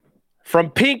From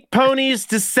pink ponies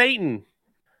to Satan,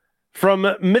 from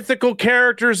mythical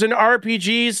characters in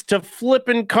RPGs to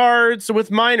flipping cards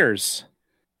with minors.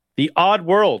 The Odd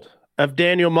World of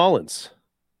Daniel Mullins.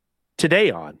 Today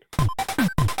on...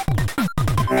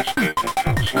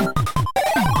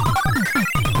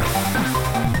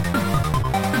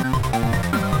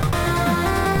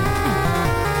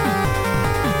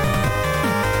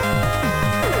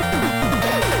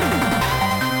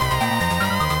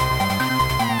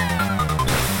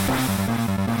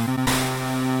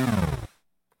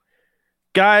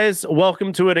 Guys,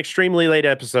 welcome to an extremely late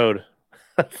episode.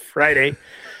 Friday.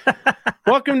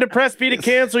 Welcome to Press B to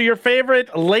Cancel, your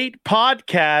favorite late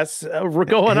podcasts. We're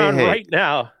going on right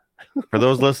now. For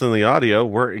those listening to the audio,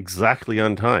 we're exactly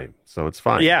on time, so it's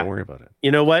fine. Yeah. Don't worry about it.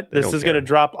 You know what? This is going to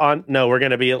drop on... No, we're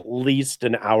going to be at least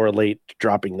an hour late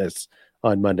dropping this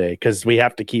on Monday because we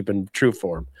have to keep in true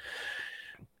form.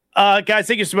 Guys,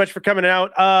 thank you so much for coming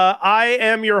out. I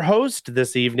am your host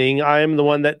this evening. I am the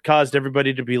one that caused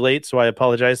everybody to be late, so I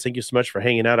apologize. Thank you so much for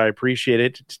hanging out. I appreciate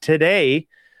it. Today,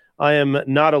 I am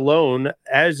not alone.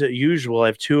 As usual, I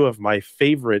have two of my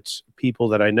favorite people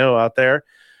that I know out there.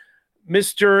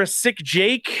 Mr. Sick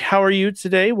Jake, how are you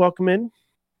today? Welcome in.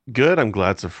 Good. I'm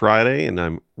glad it's a Friday, and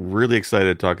I'm really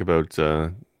excited to talk about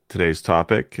today's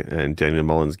topic and Daniel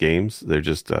Mullins games. They're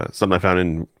just something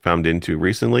I found into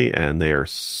recently, and they are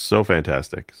so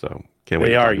fantastic. So can't wait.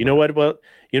 They are. You know what? Well,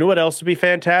 you know what else would be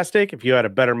fantastic if you had a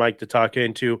better mic to talk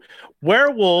into.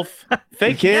 Werewolf.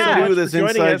 Thank you. Can't do this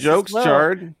inside jokes,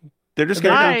 Chard. They're just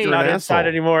going to not inside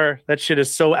anymore. That shit is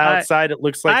so outside. It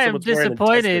looks like I am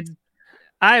disappointed.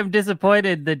 I am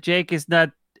disappointed that Jake is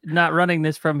not running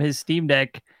this from his Steam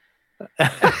Deck.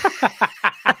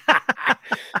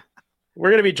 We're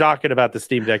going to be talking about the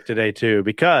Steam Deck today, too,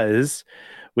 because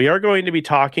we are going to be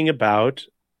talking about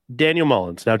Daniel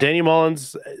Mullins. Now, Daniel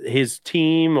Mullins, his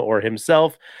team or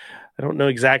himself, I don't know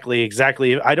exactly.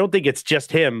 I don't think it's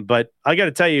just him, but I got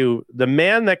to tell you, the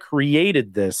man that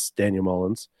created this, Daniel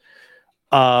Mullins,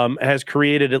 has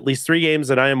created at least 3 games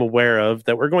that I am aware of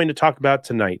that we're going to talk about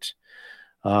tonight.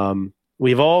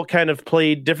 We've all kind of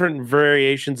played different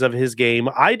variations of his game.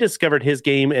 I discovered his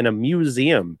game in a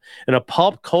museum, in a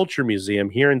pop culture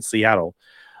museum here in Seattle,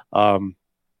 and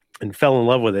fell in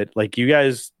love with it. Like you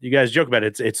guys joke about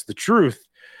it. It's the truth.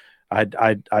 I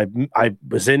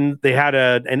was in. They had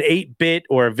an 8-bit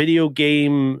or a video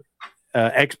game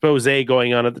expose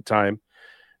going on at the time,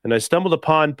 and I stumbled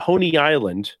upon Pony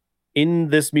Island in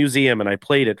this museum, and I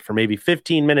played it for maybe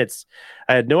 15 minutes.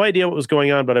 I had no idea what was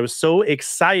going on, but I was so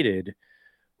excited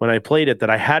when I played it that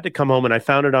I had to come home, and I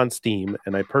found it on Steam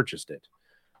and I purchased it.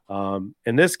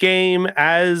 In this game,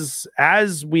 as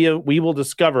we will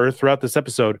discover throughout this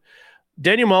episode,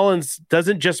 Daniel Mullins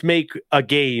doesn't just make a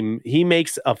game, he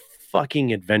makes a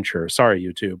fucking adventure. Sorry,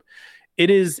 YouTube. It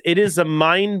is a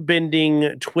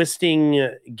mind-bending,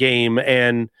 twisting game,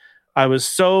 and I was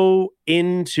so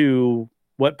into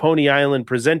what Pony Island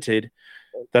presented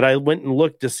that I went and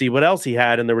looked to see what else he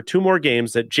had, and there were 2 more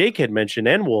games that Jake had mentioned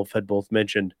and Wolf had both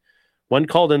mentioned. One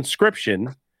called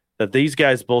Inscription that these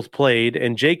guys both played,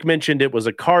 and Jake mentioned it was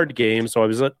a card game, so I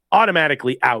was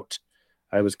automatically out.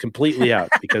 I was completely out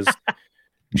because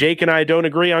Jake and I don't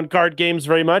agree on card games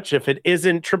very much. If it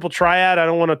isn't Triple Triad, I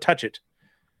don't want to touch it.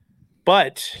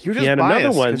 But you're just biased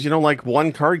another one because you don't like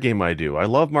one card game. I do. I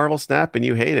love Marvel Snap, and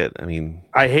you hate it. I mean,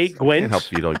 I hate Gwent. Can't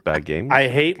help you don't like bad games. I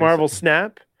hate Marvel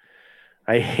Snap.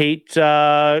 I hate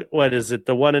what is it?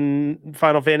 The one in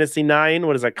Final Fantasy 9.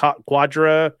 What is that?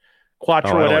 Quadra,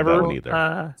 whatever.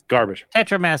 It's garbage.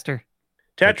 Tetramaster.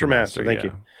 Thank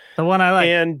you. The one I like.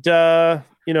 And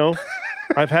you know,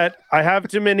 I have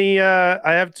too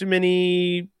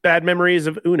many bad memories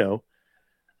of Uno,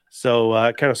 so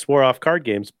I kind of swore off card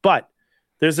games. But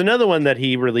there's another one that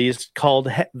he released called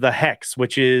The Hex,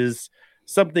 which is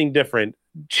something different.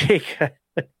 Jake.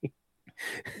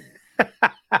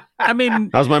 I mean,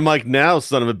 how's my mic now,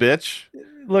 son of a bitch?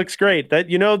 Looks great.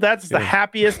 That's the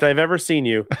happiest I've ever seen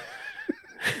you.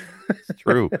 It's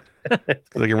true. Because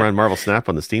I can run Marvel Snap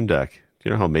on the Steam Deck. Do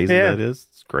you know how amazing that is?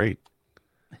 It's great.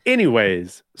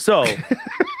 Anyways, so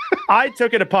I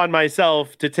took it upon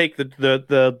myself to take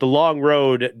the long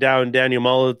road down Daniel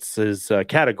Mullins'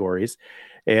 categories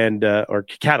and or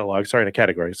catalog. Sorry, not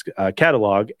categories.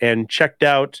 Catalog, and checked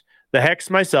out The Hex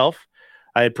myself.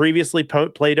 I had previously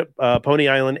played Pony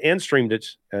Island and streamed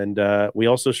it, and we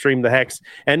also streamed The Hex,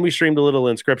 and we streamed a little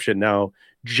Inscription. Now,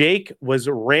 Jake was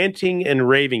ranting and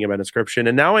raving about Inscription,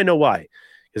 and now I know why.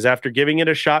 Because after giving it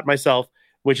a shot myself,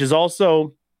 which is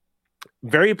also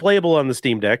very playable on the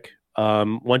Steam Deck,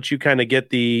 Once you kind of get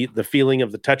the feeling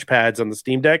of the touchpads on the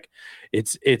Steam Deck,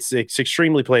 it's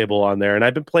extremely playable on there. And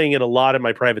I've been playing it a lot in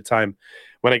my private time.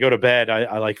 When I go to bed,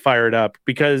 I like fire it up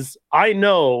because I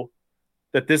know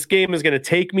that this game is going to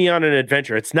take me on an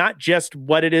adventure. It's not just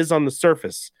what it is on the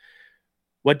surface.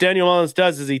 What Daniel Mullins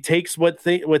does is he takes what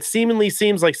seemingly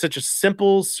seems like such a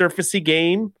simple, surfacey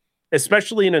game,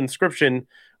 especially in Inscription,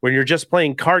 when you're just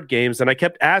playing card games. And I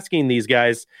kept asking these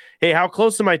guys, hey, how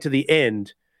close am I to the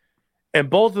end? And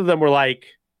both of them were like,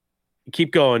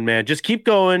 keep going, man. Just keep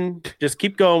going. Just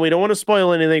keep going. We don't want to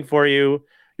spoil anything for you.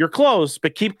 You're close,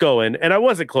 but keep going. And I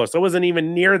wasn't close. I wasn't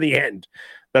even near the end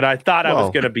that I thought I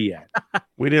was going to be at.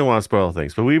 We didn't want to spoil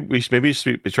things, but we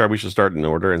should start in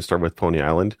order and start with Pony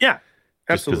Island. Yeah,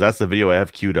 absolutely. Because that's the video I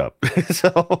have queued up.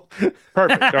 So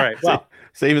perfect. All right. Well,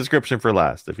 save Inscription for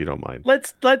last, if you don't mind.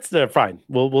 Let's fine.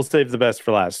 We'll save the best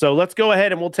for last. So let's go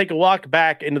ahead and we'll take a walk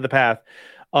back into the path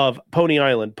of Pony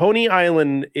Island. Pony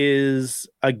Island is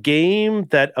a game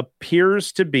that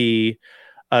appears to be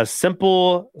a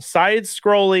simple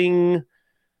side-scrolling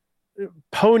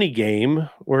pony game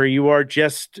where you are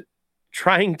just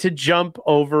trying to jump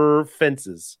over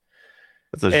fences.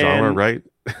 That's a genre, right?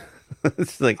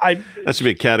 It's like that should be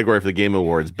a category for the Game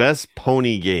Awards. Best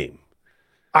pony game.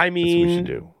 I mean, that's what we should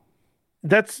do.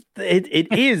 That's it.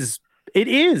 It is. It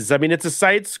is. I mean, it's a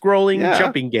side-scrolling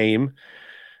jumping game.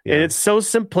 Yeah. And it's so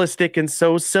simplistic and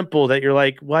so simple that you're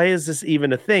like, why is this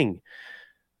even a thing?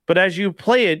 But as you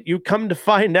play it, you come to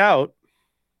find out,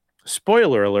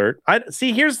 spoiler alert.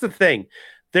 Here's the thing.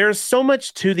 There's so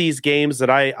much to these games that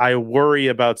I worry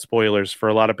about spoilers for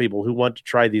a lot of people who want to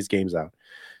try these games out.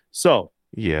 So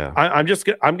yeah, I'm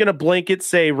going to blanket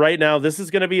say right now, this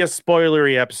is going to be a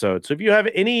spoilery episode. So if you have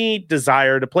any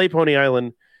desire to play Pony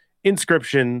Island,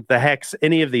 Inscription, the Hex,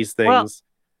 any of these things. Well,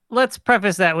 let's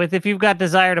preface that with, if you've got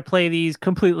desire to play these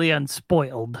completely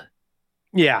unspoiled.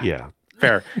 Yeah.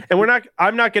 Fair. And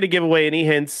I'm not going to give away any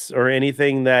hints or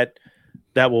anything that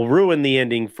will ruin the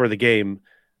ending for the game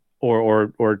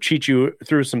or cheat you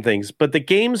through some things. But the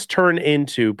games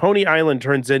Pony Island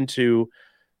turns into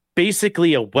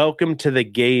basically a welcome to the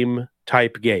game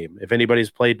type game. If anybody's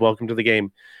played Welcome to the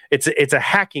Game, it's a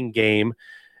hacking game,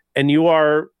 and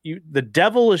the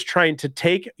devil is trying to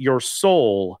take your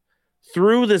soul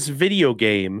through this video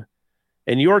game,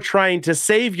 and you're trying to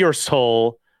save your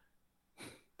soul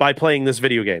by playing this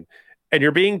video game. And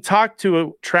you're being talked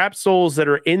to trapped souls that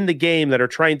are in the game that are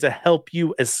trying to help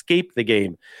you escape the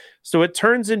game. So it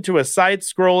turns into a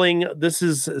side-scrolling, this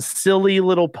is a silly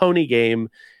little pony game,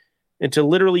 into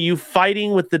literally you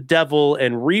fighting with the devil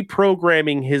and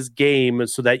reprogramming his game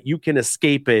so that you can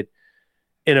escape it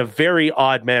in a very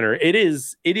odd manner. It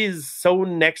is so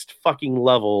next fucking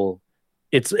level.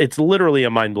 It's literally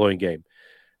a mind-blowing game.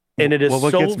 And it is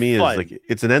what gets me fun. Is like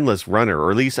it's an endless runner, or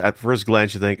at least at first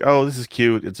glance you think, oh, this is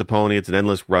cute. It's a pony. It's an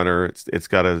endless runner. It's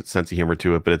got a sense of humor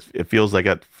to it, but it feels like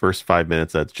at first 5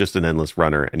 minutes that's just an endless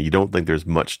runner, and you don't think there's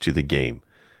much to the game.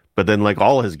 But then, like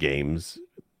all his games,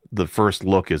 the first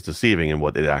look is deceiving in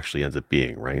what it actually ends up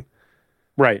being, right?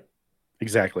 Right.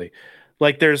 Exactly.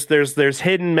 Like there's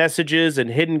hidden messages and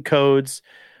hidden codes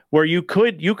where you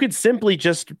could simply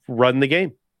just run the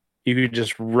game. You could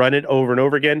just run it over and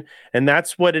over again. And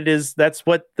that's what it is. That's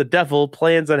what the devil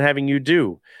plans on having you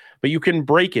do. But you can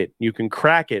break it. You can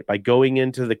crack it by going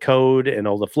into the code and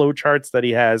all the flow charts that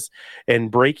he has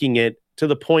and breaking it to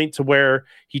the point to where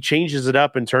he changes it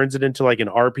up and turns it into like an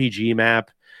RPG map.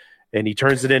 And he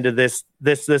turns it into this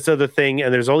other thing.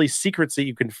 And there's all these secrets that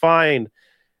you can find.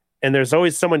 And there's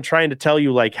always someone trying to tell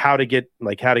you how to get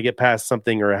past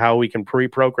something or how we can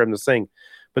pre-program this thing.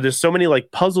 But there's so many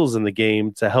like puzzles in the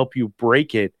game to help you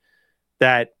break it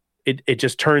that it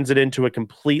just turns it into a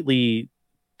completely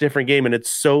different game. And it's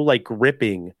so like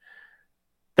gripping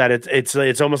that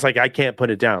it's almost like I can't put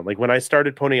it down. Like when I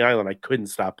started Pony Island, I couldn't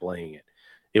stop playing it.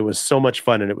 It was so much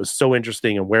fun and it was so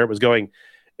interesting and where it was going.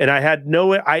 And I had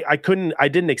I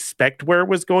didn't expect where it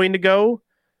was going to go.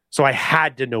 So I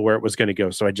had to know where it was going to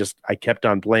go. So I kept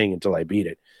on playing until I beat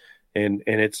it. And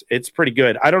it's pretty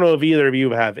good. I don't know if either of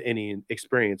you have any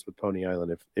experience with Pony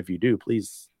Island. If you do,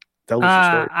 please tell us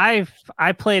your story.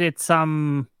 I played it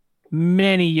some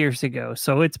many years ago,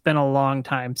 so it's been a long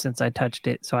time since I touched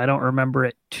it, so I don't remember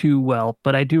it too well.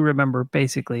 But I do remember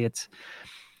basically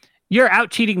you're out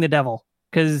cheating the devil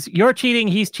because you're cheating,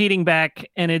 he's cheating back,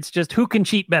 and it's just who can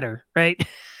cheat better, right?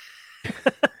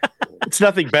 It's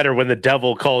nothing better when the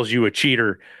devil calls you a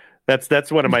cheater.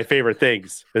 That's one of my favorite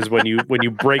things is when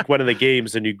you break one of the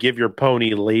games and you give your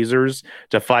pony lasers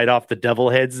to fight off the devil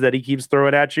heads that he keeps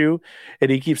throwing at you,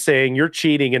 and he keeps saying you're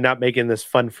cheating and not making this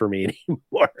fun for me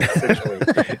anymore. Essentially,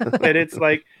 and it's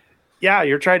like yeah,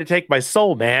 you're trying to take my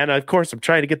soul, man. Of course, I'm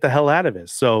trying to get the hell out of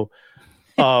this. So,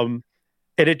 and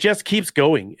it just keeps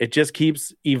going. It just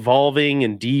keeps evolving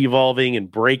and de-evolving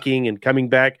and breaking and coming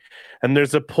back. And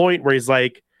there's a point where he's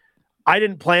like, I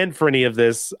didn't plan for any of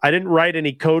this. I didn't write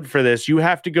any code for this. You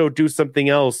have to go do something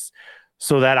else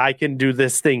so that I can do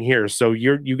this thing here. So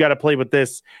you got to play with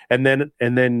this, and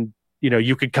then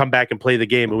you could come back and play the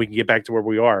game, and we can get back to where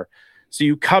we are. So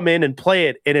you come in and play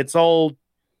it, and it's all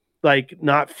like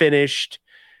not finished,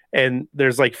 and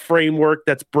there's like framework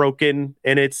that's broken,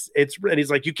 and and he's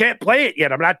like, you can't play it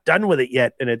yet. I'm not done with it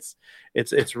yet, and it's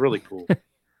really cool.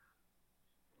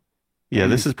 Yeah,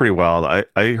 this is pretty wild.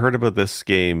 I heard about this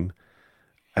game.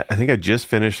 I think I just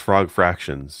finished Frog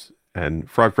Fractions, and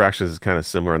Frog Fractions is kind of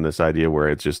similar in this idea where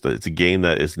it's a game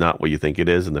that is not what you think it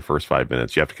is in the first 5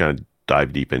 minutes. You have to kind of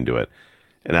dive deep into it.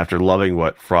 And after loving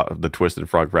the twist in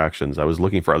Frog Fractions, I was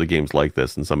looking for other games like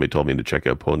this, and somebody told me to check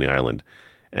out Pony Island.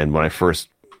 And when I first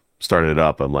started it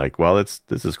up, I'm like, well, this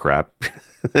is crap.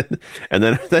 And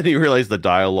then you realize the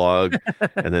dialogue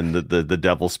and then the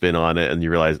devil spin on it, and you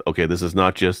realize, okay, this is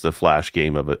not just a flash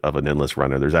game of an endless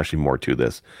runner. There's actually more to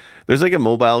this. There's like a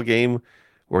mobile game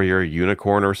where you're a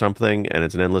unicorn or something, and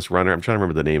it's an endless runner. I'm trying to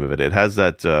remember the name of it. It has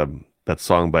that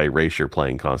song by Erasure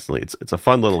playing constantly. It's a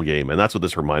fun little game, and that's what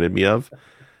this reminded me of.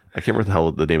 I can't remember the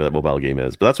hell the name of that mobile game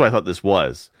is, but that's what I thought this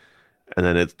was. And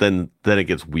then it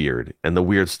gets weird, and the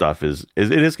weird stuff is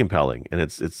compelling, and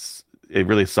it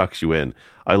really sucks you in.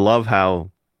 I love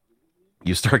how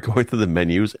you start going through the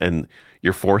menus and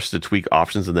you're forced to tweak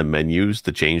options in the menus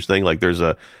to change things. Like there's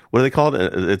what do they call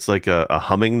it? It's like a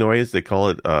humming noise. They call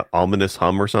it ominous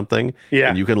hum or something. Yeah.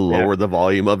 And you can lower the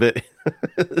volume of it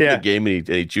in the game, and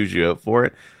he chews you out for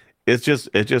it. It's just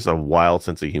a wild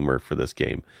sense of humor for this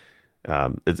game.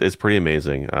 It's pretty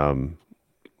amazing.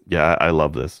 Yeah, I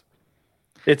love this.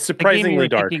 It's surprisingly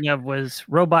dark. Thinking of was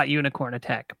Robot Unicorn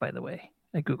Attack, by the way.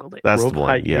 I googled it. That's the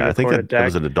one. Yeah, I think that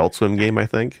was an Adult Swim game, I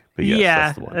think. But yes,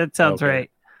 that's the one. That sounds right.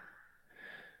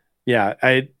 Yeah,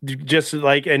 I just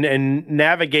like and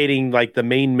navigating like the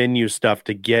main menu stuff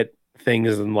to get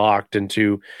things unlocked and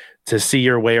to see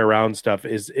your way around stuff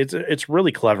it's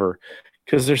really clever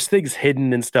because there's things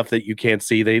hidden and stuff that you can't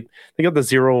see. They got the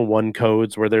 0 and 1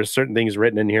 codes where there's certain things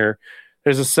written in here.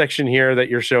 There's a section here that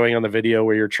you're showing on the video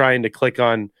where you're trying to click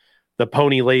on the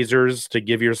pony lasers to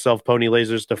give yourself pony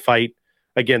lasers to fight,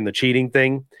 again, the cheating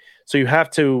thing. So you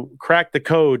have to crack the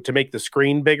code to make the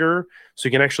screen bigger so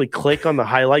you can actually click on the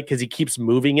highlight because he keeps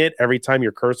moving it every time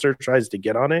your cursor tries to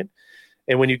get on it.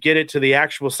 And when you get it to the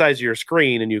actual size of your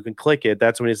screen and you can click it,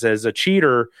 that's when it says, a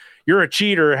cheater, you're a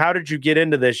cheater. How did you get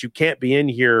into this? You can't be in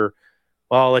here.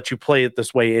 Well, I'll let you play it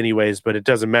this way anyways, but it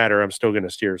doesn't matter. I'm still going to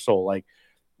steer your soul. Like,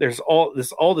 there's all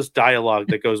this dialogue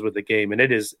that goes with the game, and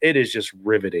it is just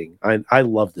riveting. I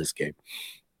love this game.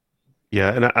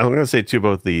 Yeah, and I'm going to say too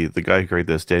about the guy who created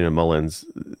this, Daniel Mullins.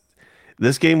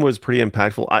 This game was pretty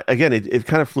impactful. It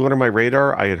kind of flew under my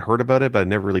radar. I had heard about it, but I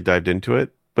never really dived into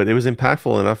it. But it was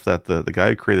impactful enough that the guy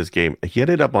who created this game, he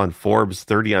ended up on Forbes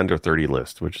 30 under 30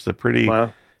 list, which is a pretty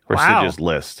prestigious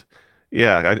list.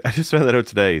 Yeah, I just found that out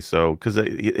today. So because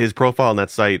his profile on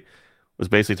that site was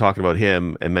basically talking about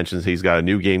him and mentions he's got a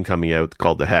new game coming out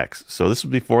called The Hex. So this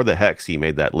was before The Hex he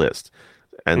made that list.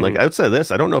 And like outside of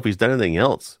this, I don't know if he's done anything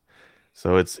else.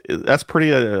 So that's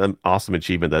pretty an awesome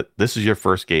achievement that this is your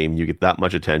first game. You get that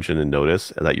much attention and notice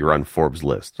and that you're on Forbes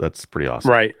list. That's pretty awesome.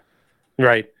 Right.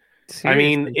 Seriously. I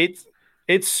mean,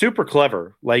 it's super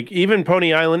clever. Like even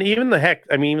Pony Island, even the Hex.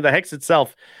 I mean, the Hex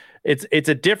itself, it's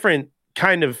a different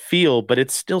kind of feel, but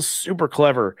it's still super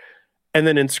clever. And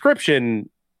then Inscription,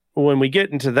 when we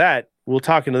get into that, we'll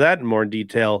talk into that in more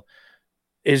detail.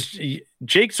 He's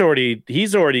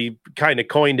already kind of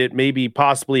coined it, maybe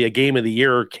possibly a game of the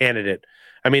year candidate.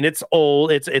 I mean, it's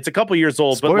old. It's a couple years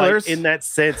old, Spoilers. But like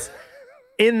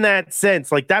in that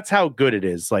sense, like that's how good it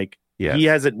is. Like He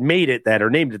hasn't made it that or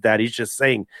named it that. He's just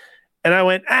saying. And I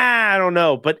went, I don't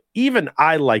know. But even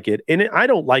I like it. And I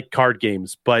don't like card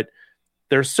games, but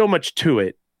there's so much to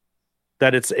it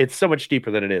that it's so much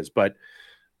deeper than it is. But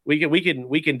we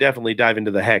can definitely dive into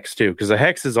the Hex too, because the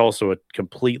Hex is also a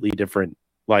completely different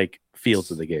like feel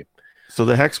to the game. So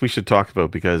the Hex we should talk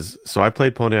about because I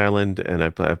played Pony Island and I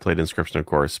played Inscription, of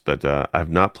course, but I've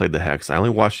not played the Hex. I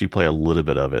only watched you play a little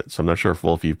bit of it, so I'm not sure if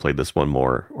Wolf you've played this one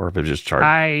more or if it's just Chard.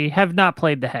 I have not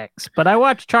played the Hex, but I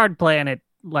watched Chard playing it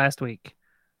last week.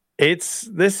 This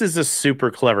is a super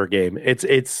clever game.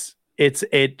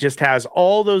 It just has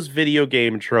all those video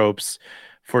game tropes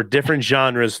for different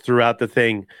genres throughout the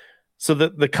thing. So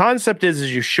the concept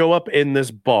is you show up in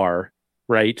this bar,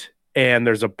 right? And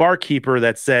there's a barkeeper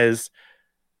that says,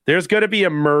 there's going to be a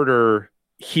murder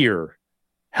here.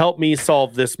 help me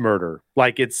solve this murder.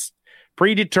 Like it's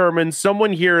predetermined.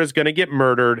 Someone here is going to get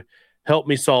murdered. Help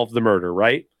me solve the murder,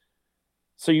 right?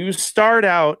 So you start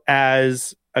out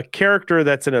as a character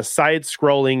that's in a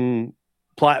side-scrolling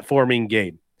platforming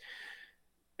game.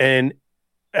 And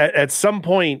at some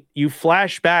point, you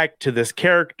flash back to this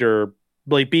character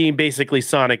like being basically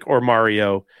Sonic or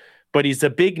Mario, but he's a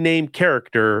big name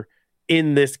character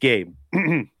in this game.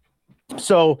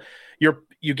 So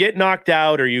you get knocked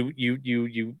out, or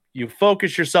you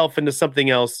focus yourself into something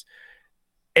else,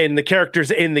 and the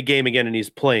character's in the game again and he's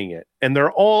playing it. And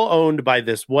they're all owned by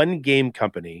this one game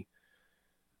company.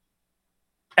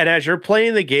 And as you're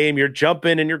playing the game, you're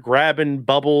jumping and you're grabbing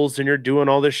bubbles and you're doing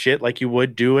all this shit like you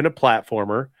would do in a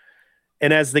platformer.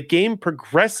 And as the game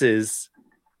progresses,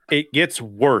 it gets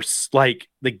worse. Like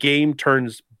the game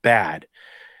turns bad.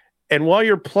 And while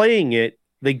you're playing it,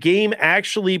 the game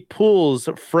actually pulls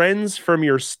friends from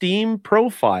your Steam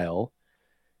profile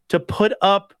to put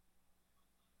up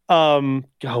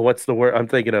what's the word I'm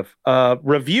thinking of?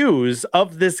 Reviews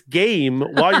of this game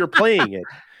while you're playing it.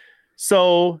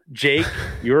 So, Jake,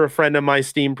 you're a friend of my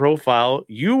Steam profile.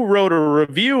 You wrote a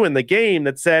review in the game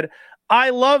that said,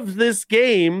 I love this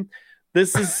game.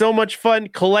 This is so much fun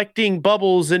collecting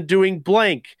bubbles and doing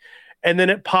blank. And then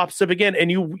it pops up again,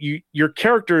 and your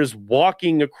character is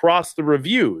walking across the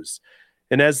reviews.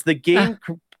 And as the game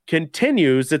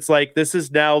continues, it's like, this is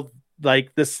now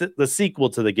like the sequel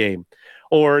to the game.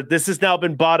 Or this has now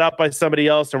been bought up by somebody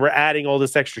else and we're adding all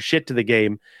this extra shit to the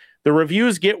game. The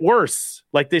reviews get worse.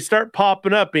 Like they start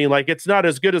popping up being like, it's not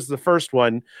as good as the first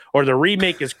one, or the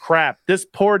remake is crap. This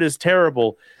port is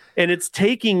terrible. And it's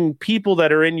taking people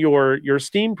that are in your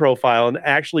Steam profile and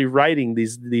actually writing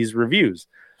these reviews.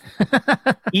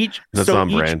 That's on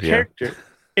brand, character, yeah.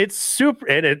 It's super,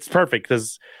 and it's perfect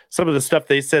because some of the stuff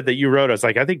they said that you wrote, I was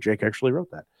like, I think Jake actually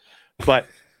wrote that. But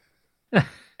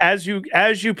as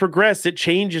you progress, it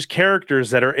changes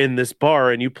characters that are in this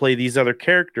bar, and you play these other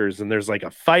characters. And there's like a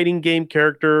fighting game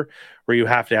character where you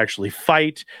have to actually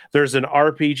fight. There's an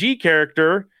RPG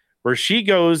character where she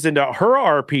goes into her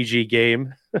RPG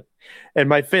game.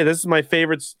 And this is my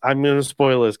favorite. I'm going to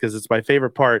spoil this because it's my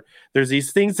favorite part. There's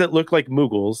these things that look like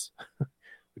Moogles,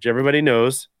 which everybody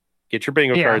knows. Get your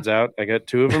bingo cards out. I got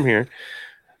 2 of them here.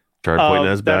 Card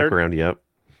pointing as background. Yep.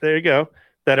 There you go.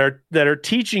 That are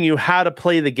teaching you how to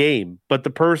play the game, but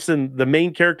the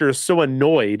main character is so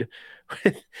annoyed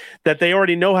that they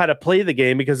already know how to play the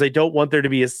game because they don't want there to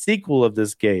be a sequel of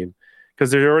this game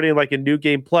because there's already like a new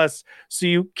game plus. So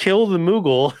you kill the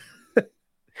Moogle.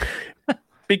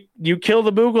 You kill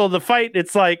the Moogle in the fight.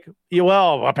 It's like,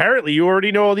 well, apparently you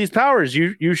already know all these powers.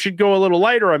 You should go a little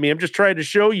lighter on me. I'm just trying to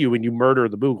show you, and you murder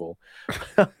the Moogle.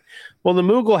 Well, the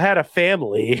Moogle had a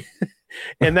family.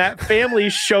 And that family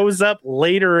shows up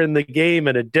later in the game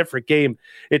in a different game.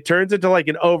 It turns into like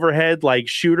an overhead like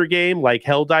shooter game, like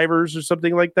Helldivers or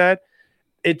something like that.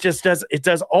 It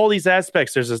does all these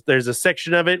aspects. There's a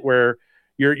section of it where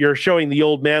you're showing the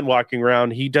old man walking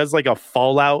around. He does like a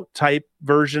Fallout type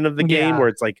version of the game where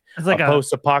it's like a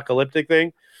post-apocalyptic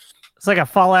thing. It's like a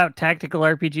Fallout tactical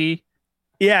RPG.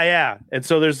 Yeah. And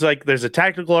so there's a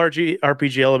tactical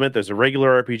RPG element. There's a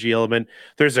regular RPG element.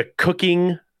 There's a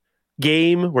cooking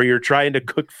game where you're trying to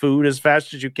cook food as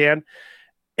fast as you can,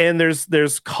 and there's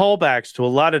callbacks to a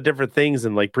lot of different things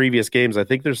in like previous games. I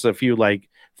think there's a few like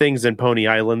things in Pony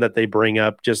Island that they bring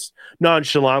up just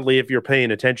nonchalantly if you're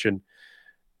paying attention,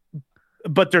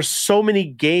 but there's so many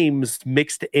games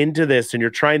mixed into this, and you're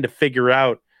trying to figure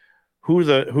out who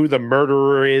the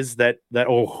murderer is,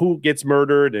 who gets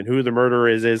murdered and who the murderer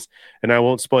is, and I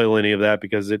won't spoil any of that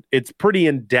because it's pretty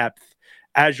in depth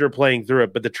as you're playing through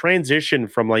it. But the transition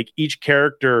from like each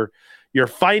character, you're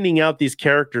finding out these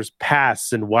characters'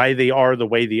 pasts and why they are the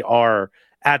way they are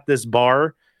at this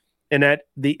bar. And at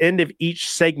the end of each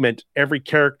segment, every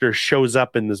character shows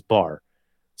up in this bar.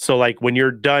 So like when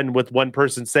you're done with one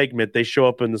person's segment, they show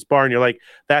up in this bar and you're like,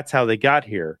 that's how they got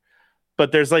here.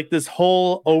 But there's like this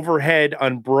whole overhead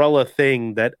umbrella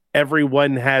thing that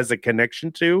everyone has a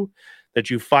connection to that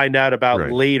you find out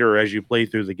about later as you play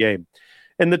through the game.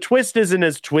 And the twist isn't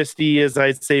as twisty as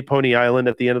I'd say Pony Island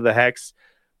at the end of the hex,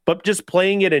 but just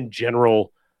playing it in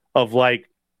general of like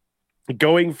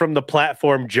going from the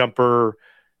platform jumper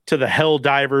to the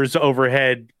Helldivers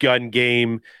overhead gun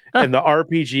game and the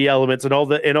RPG elements and all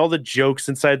the jokes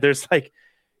inside. There's like,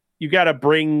 you got to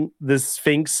bring the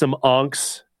Sphinx some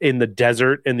onks in the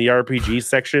desert in the RPG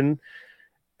section.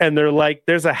 And they're like,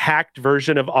 there's a hacked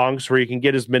version of onks where you can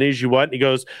get as many as you want. And he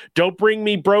goes, don't bring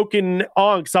me broken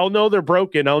onks. I'll know they're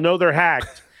broken. I'll know they're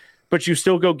hacked. But you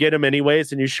still go get them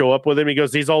anyways. And you show up with them. He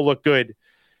goes, these all look good.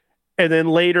 And then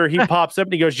later he pops up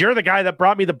and he goes, "You're the guy that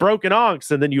brought me the broken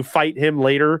onks." And then you fight him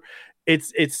later.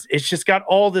 It's just got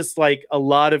all this, like, a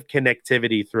lot of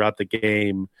connectivity throughout the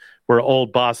game where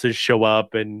old bosses show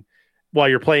up and while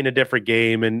you're playing a different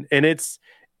game, and it's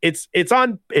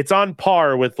on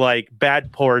par with like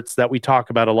bad ports that we talk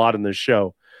about a lot in this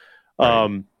show.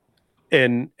 Right.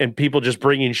 And people just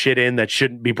bringing shit in that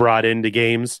shouldn't be brought into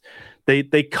games.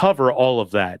 They cover all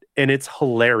of that, and it's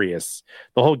hilarious.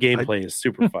 The whole gameplay is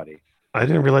super funny. I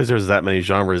didn't realize there was that many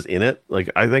genres in it. Like,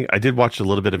 I think I did watch a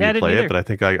little bit of you play it, but I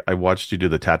think I watched you do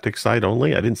the tactics side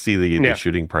only. I didn't see the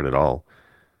shooting part at all.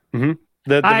 Mm-hmm.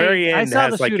 The very end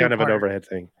has like kind of an overhead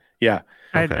thing. Yeah.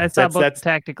 Okay. I saw both the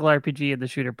tactical RPG and the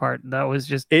shooter part. And that was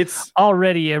just it's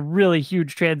already a really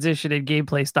huge transition in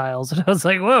gameplay styles. And I was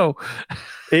like, whoa.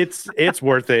 It's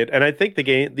worth it. And I think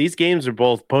these games are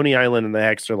both Pony Island and the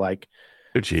Hex are like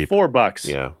they're cheap. $4.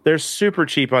 Yeah. They're super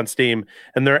cheap on Steam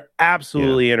and they're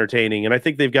absolutely entertaining. And I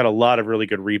think they've got a lot of really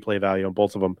good replay value on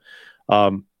both of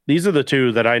them. These are the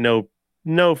two that I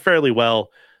know fairly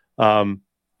well.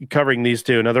 Covering these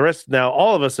two. Now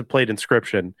all of us have played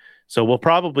Inscription, so we'll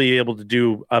probably be able to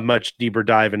do a much deeper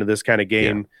dive into this kind of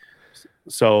game. Yeah.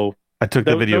 So I took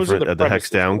the video for the Hex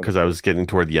down because I was getting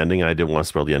toward the ending. I didn't want to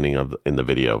spoil the ending in the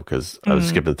video because I was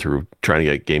skipping through trying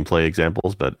to get gameplay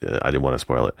examples, but I didn't want to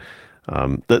spoil it.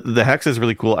 The Hex is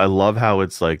really cool. I love how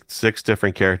it's like 6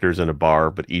 different characters in a bar,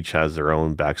 but each has their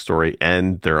own backstory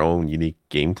and their own unique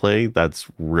gameplay. That's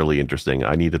really interesting.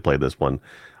 I need to play this one.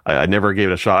 I never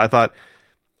gave it a shot.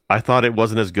 I thought it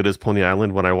wasn't as good as Pony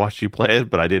Island when I watched you play it,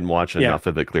 but I didn't watch enough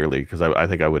of it clearly because I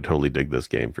think I would totally dig this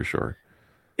game for sure.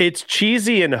 It's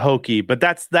cheesy and hokey, but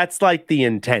that's like the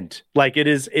intent. Like it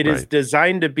is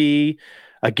designed to be,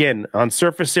 again, on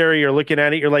surface area, you're looking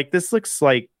at it, you're like, this looks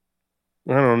like,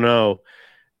 I don't know.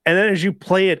 And then as you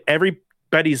play it,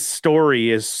 everybody's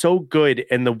story is so good.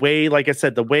 And the way, like I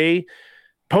said, the way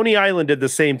Pony Island did the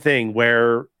same thing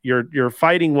where you're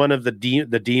fighting one of the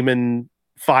demon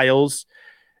files,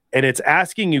 and it's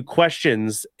asking you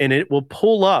questions, and it will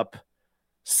pull up.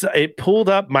 So it pulled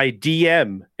up my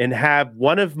DM and have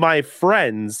one of my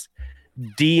friends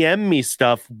DM me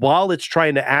stuff while it's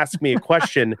trying to ask me a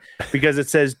question because it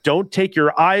says, "Don't take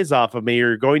your eyes off of me, or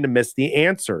you're going to miss the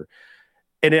answer."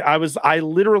 And I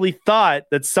literally thought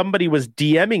that somebody was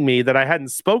DMing me that I hadn't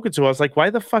spoken to. I was like, why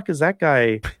the fuck is that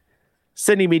guy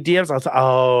sending me DMs? I was like,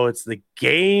 oh, it's the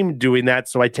game doing that.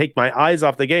 So I take my eyes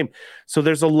off the game. So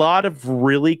there's a lot of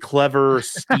really clever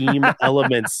Steam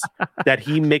elements that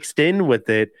he mixed in with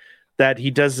it, that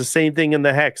he does the same thing in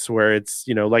the Hex, where it's,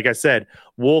 like I said,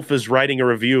 Wolf is writing a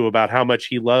review about how much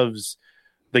he loves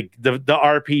the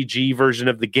RPG version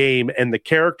of the game, and the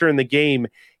character in the game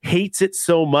hates it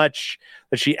so much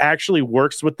that she actually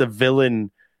works with the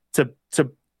villain to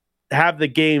have the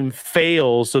game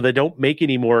fail so they don't make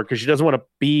anymore because she doesn't want to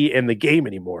be in the game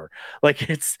anymore. Like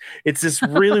it's this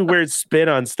really weird spin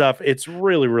on stuff. It's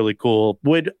really, really cool.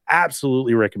 Would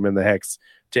absolutely recommend the Hex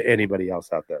to anybody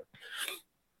else out there.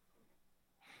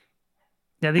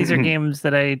 Yeah, these are games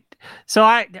that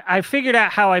I figured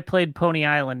out how I played Pony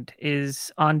Island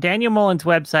is on Daniel Mullins'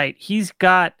 website. He's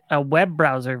got a web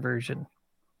browser version.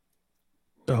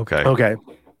 Okay.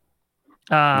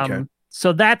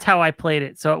 So that's how I played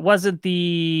it. So it wasn't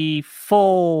the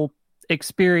full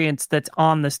experience that's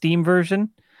on the Steam version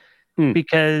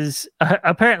because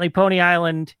apparently Pony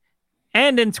Island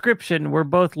and Inscription were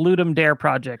both Ludum Dare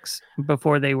projects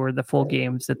before they were the full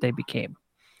games that they became.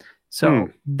 So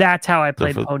that's how I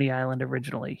played Pony Island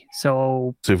originally.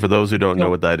 So for those who don't know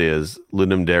what that is,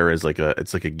 Ludum Dare is like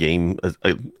a game,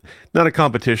 not a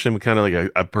competition, but kind of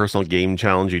like a personal game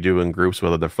challenge you do in groups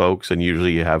with other folks. And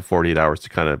usually you have 48 hours to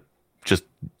kind of just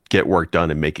get work done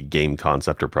and make a game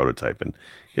concept or prototype. And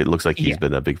it looks like he's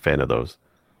been a big fan of those.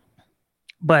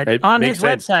 But on his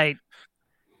website,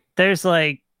 there's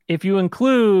like, if you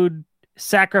include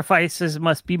Sacrifices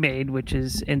Must Be Made, which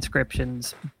is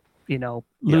Inscription's,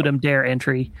 Ludum Dare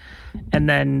entry, and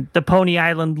then the Pony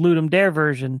Island Ludum Dare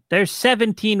version, there's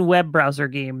 17 web browser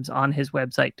games on his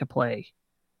website to play.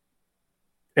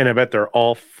 And I bet they're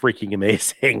all freaking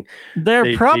amazing.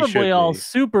 They're probably all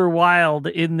super wild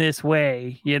in this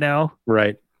way,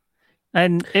 Right.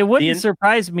 And it wouldn't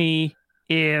surprise me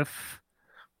if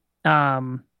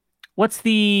what's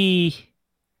the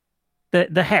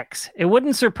Hex? It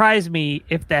wouldn't surprise me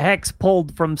if the Hex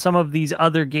pulled from some of these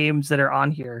other games that are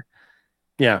on here.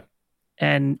 Yeah.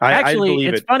 And actually,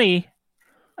 it's funny.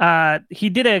 He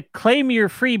did a claim your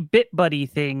free Bit Buddy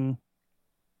thing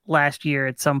last year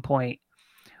at some point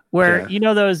where,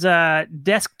 those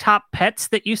desktop pets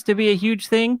that used to be a huge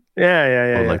thing.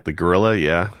 Yeah. Like the gorilla.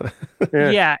 Yeah.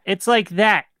 Yeah. It's like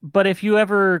that. But if you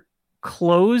ever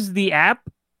close the app,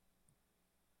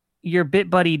 your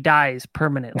BitBuddy dies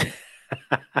permanently.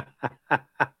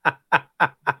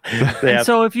 And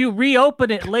so if you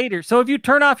reopen it later, so if you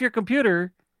turn off your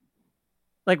computer,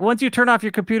 like once you turn off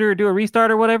your computer or do a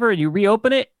restart or whatever, and you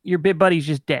reopen it, your BitBuddy's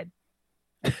just dead.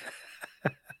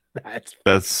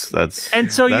 That's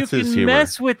and so that's you can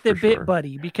mess with the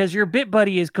BitBuddy because your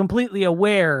BitBuddy is completely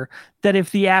aware that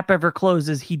if the app ever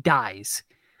closes, he dies.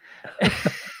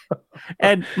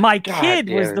 And my kid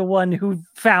was the one who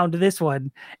found this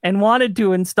one and wanted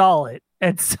to install it.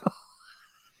 And so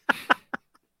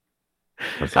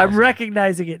awesome. I'm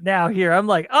recognizing it now here. I'm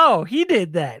like, oh, he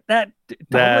did that. That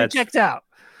totally checks out.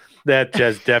 That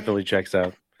just definitely checks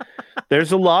out.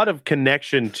 There's a lot of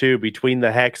connection too between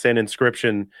the hex and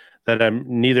inscription that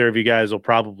neither of you guys will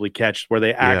probably catch, where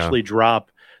they actually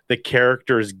drop the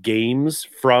characters' games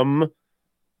from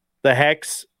the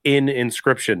hex in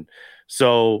inscription.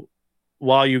 So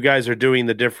while you guys are doing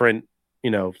the different,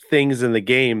 things in the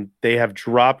game, they have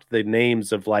dropped the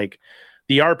names of, like,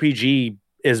 the RPG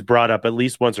is brought up at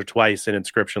least once or twice in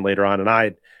inscription later on, and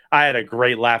I had a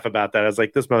great laugh about that. I was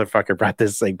like, this motherfucker brought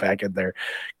this thing back in there,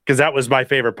 because that was my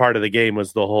favorite part of the game,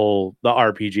 was the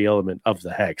RPG element of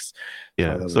the hex.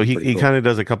 Yeah, so he cool. Kind of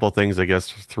does a couple of things, I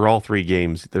guess, through all three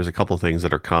games. There's a couple of things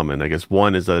that are common. I guess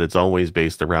one is that it's always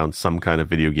based around some kind of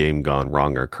video game gone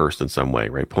wrong or cursed in some way,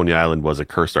 right? Pony Island was a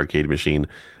cursed arcade machine.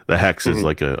 The hex is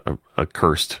like a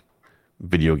cursed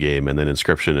video game, and then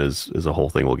Inscription is a whole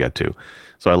thing we'll get to.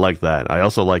 So I like that. I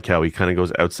also like how he kind of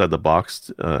goes outside the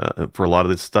box for a lot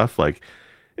of this stuff. Like,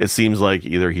 it seems like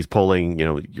either he's pulling,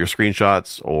 your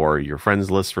screenshots or your friends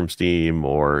list from Steam,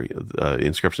 or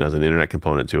Inscription has an internet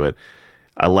component to it.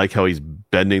 I like how he's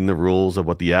bending the rules of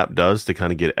what the app does to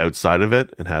kind of get outside of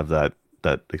it and have that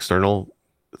external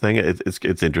thing.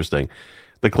 It's interesting.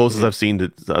 The closest I've seen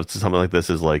to something like this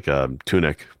is like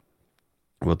Tunic,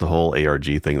 with the whole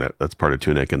ARG thing that's part of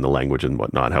Tunic and the language and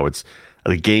whatnot. How it's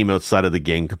the game outside of the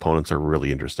game components are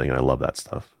really interesting, and I love that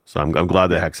stuff. So I'm glad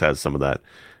that Hex has some of that,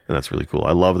 and that's really cool.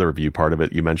 I love the review part of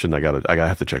it. You mentioned I gotta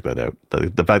have to check that out.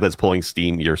 The fact that it's pulling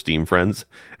your Steam friends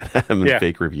and having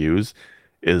fake reviews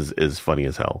is funny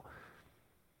as hell.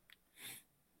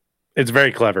 It's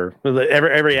very clever.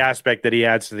 Every aspect that he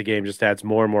adds to the game just adds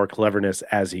more and more cleverness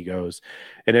as he goes.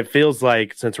 And it feels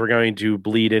like, since we're going to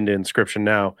bleed into Inscription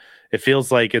now, it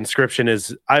feels like Inscription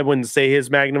is, I wouldn't say his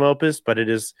magnum opus, but it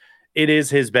is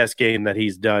his best game that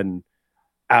he's done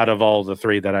out of all the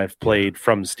three that I've played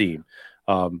from Steam.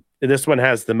 This one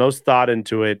has the most thought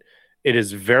into it. It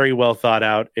is very well thought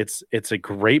out. It's a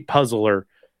great puzzler,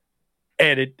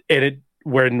 and it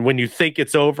when you think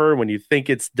it's over, when you think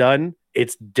it's done,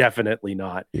 it's definitely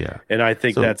not. Yeah. And I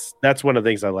think that's one of the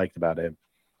things I liked about him.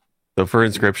 So for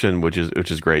Inscription, which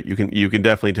is great, you can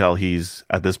definitely tell he's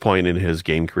at this point in his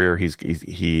game career.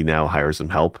 He now hires some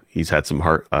help. He's had some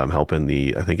help in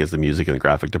the music and the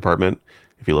graphic department.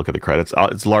 If you look at the credits,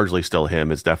 it's largely still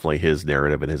him. It's definitely his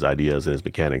narrative and his ideas and his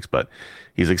mechanics, but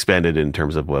he's expanded in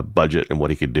terms of what budget and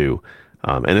what he could do.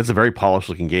 And it's a very polished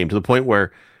looking game, to the point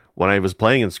where when I was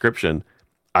playing Inscription,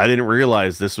 I didn't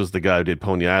realize this was the guy who did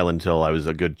Pony Island until I was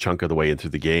a good chunk of the way into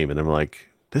the game, and I'm like,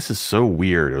 this is so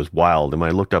weird. It was wild. And when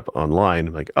I looked up online,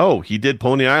 I'm like, oh, he did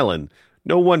Pony Island.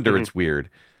 No wonder it's weird.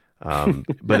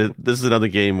 But this is another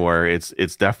game where it's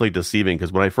definitely deceiving,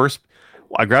 because when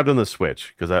I grabbed on the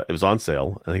Switch because it was on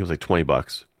sale. I think it was like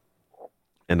 $20,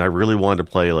 and I really wanted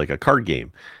to play like a card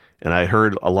game. And I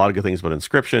heard a lot of good things about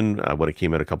Inscription when it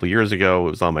came out a couple of years ago.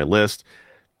 It was on my list.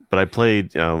 But I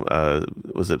played,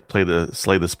 played the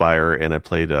Slay the Spire, and I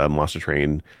played Monster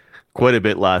Train quite a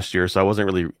bit last year, so I wasn't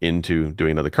really into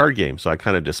doing another card game, so I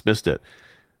kind of dismissed it.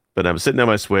 But I'm sitting on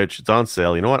my Switch, it's on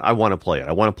sale. You know what? I want to play it.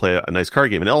 I want to play a nice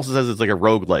card game. And it also says it's like a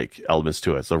roguelike elements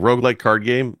to it. So roguelike card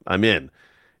game, I'm in.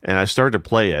 And I started to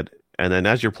play it, and then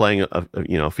as you're playing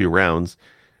a few rounds,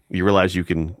 you realize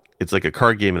it's like a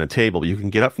card game and a table, but you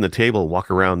can get up from the table and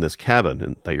walk around this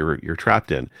cabin that you're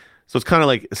trapped in. So it's kind of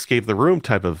like escape the room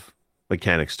type of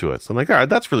mechanics to it. So I'm like, all right,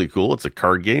 that's really cool. It's a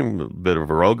card game, a bit of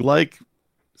a roguelike,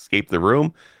 escape the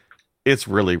room. It's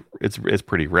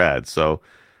pretty rad. So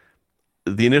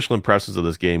the initial impressions of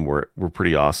this game were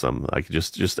pretty awesome. Like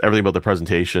just everything about the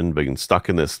presentation, being stuck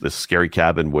in this scary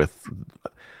cabin with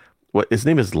what his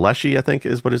name is, Leshy, I think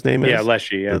is what his name is. Yeah,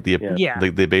 Leshy. Yeah.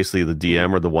 They basically, the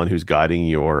DM or the one who's guiding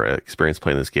your experience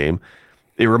playing this game.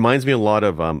 It reminds me a lot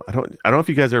of I don't know if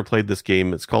you guys ever played this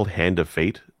game. It's called Hand of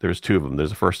Fate. There's two of them.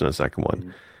 There's a first and a second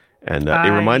one, and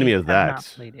it reminded me of that.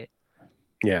 Not played it.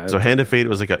 Yeah. So Hand of Fate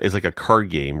is like a card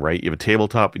game, right? You have a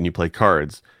tabletop and you play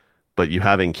cards, but you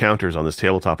have encounters on this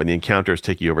tabletop, and the encounters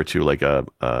take you over to like a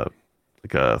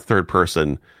third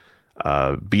person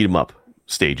beat 'em up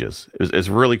stages. It's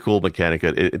a really cool mechanic.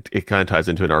 It kind of ties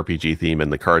into an RPG theme,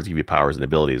 and the cards give you powers and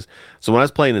abilities. So when I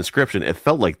was playing Inscription, it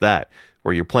felt like that,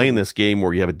 where you're playing this game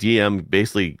where you have a DM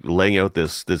basically laying out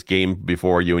this game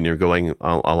before you, and you're going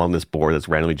along this board that's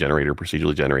randomly generated or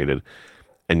procedurally generated,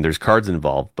 and there's cards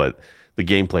involved, but the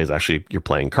gameplay is actually you're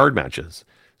playing card matches.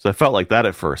 So I felt like that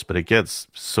at first, but it gets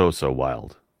so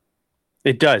wild.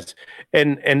 It does.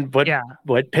 And Yeah.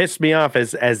 what pissed me off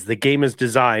as the game is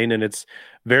designed, and it's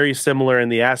very similar in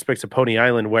the aspects of Pony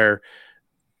Island, where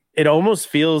it almost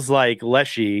feels like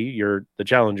Leshy, you're the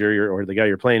challenger, or the guy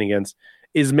you're playing against,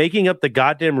 is making up the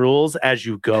goddamn rules as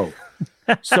you go.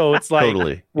 So it's like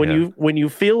Totally. when you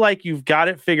feel like you've got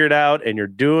it figured out and you're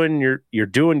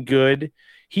doing good,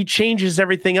 he changes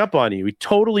everything up on you. He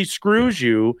totally screws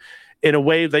you in a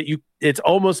way that it's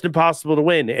almost impossible to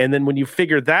win. And then when you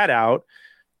figure that out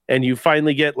and you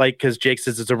finally get, like, because Jake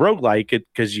says it's a roguelike,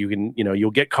 because you can,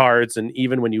 you'll get cards, and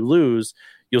even when you lose,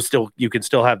 you can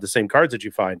still have the same cards that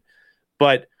you find.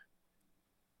 But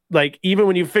like, even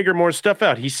when you figure more stuff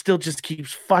out, he still just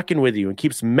keeps fucking with you and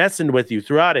keeps messing with you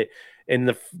throughout it. And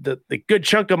the good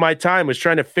chunk of my time was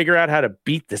trying to figure out how to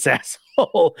beat this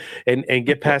asshole and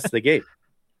get past the game.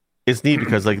 It's neat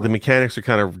because like the mechanics are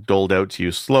kind of doled out to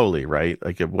you slowly, right?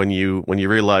 Like when you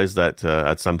realize that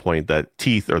at some point that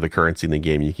teeth are the currency in the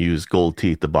game, you can use gold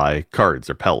teeth to buy cards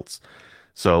or pelts.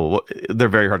 So they're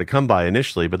very hard to come by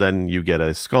initially, but then you get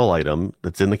a skull item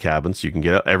that's in the cabin, so you can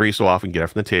get it every so often, get it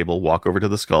from the table, walk over to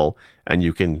the skull, and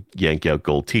you can yank out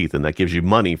gold teeth, and that gives you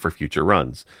money for future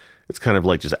runs. It's kind of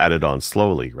like just added on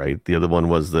slowly, right? The other one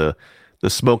was the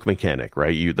smoke mechanic,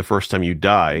 right? The first time you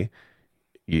die,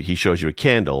 he shows you a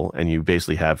candle, and you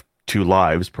basically have 2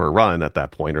 lives per run at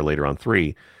that point, or later on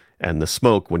 3. And the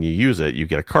smoke, when you use it, you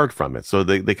get a card from it. So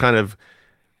they kind of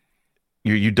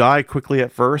you die quickly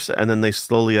at first, and then they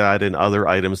slowly add in other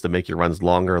items to make your runs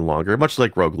longer and longer, much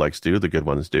like roguelikes do, the good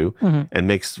ones do, and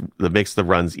makes the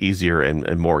runs easier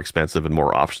and more expensive and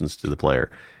more options to the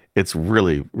player. It's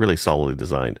really, really solidly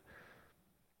designed.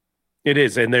 It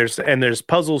is, and there's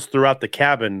puzzles throughout the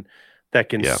cabin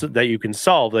that you can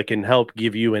solve that can help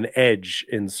give you an edge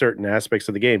in certain aspects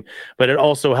of the game. But it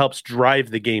also helps drive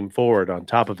the game forward on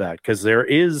top of that, because there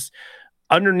is,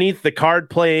 underneath the card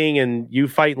playing and you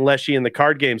fighting Leshy in the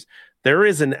card games, there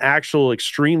is an actual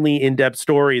extremely in-depth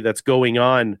story that's going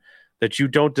on that you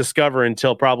don't discover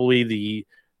until probably the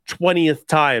 20th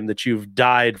time that you've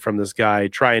died from this guy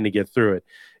trying to get through it.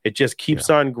 It just keeps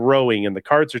on growing, and the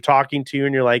cards are talking to you,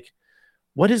 and you're like,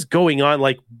 what is going on?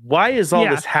 Like, why is all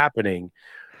this happening?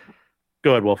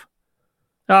 Go ahead, Wolf.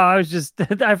 Oh,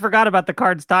 I forgot about the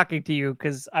cards talking to you,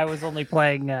 because I was only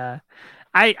playing,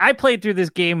 I played through this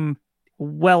game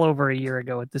well over a year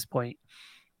ago at this point.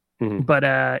 But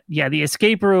the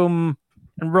escape room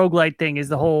and roguelite thing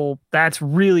is that's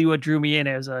really what drew me in.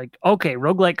 I was like, okay,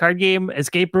 roguelite card game,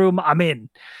 escape room, I'm in.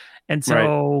 And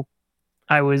so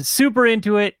I was super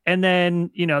into it. And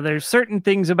then, there's certain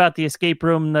things about the escape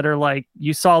room that are like,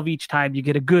 you solve each time, you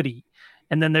get a goodie.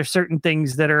 And then there's certain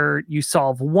things that are, you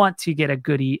solve once, you get a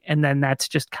goodie. And then that's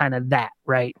just kind of that,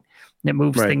 right? And it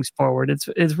moves things forward.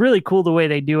 It's really cool the way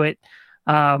they do it.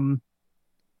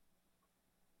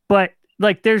 But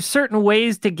like, there's certain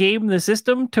ways to game the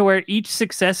system to where each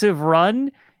successive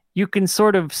run, you can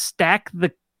sort of stack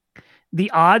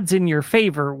the odds in your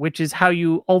favor, which is how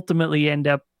you ultimately end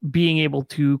up being able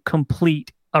to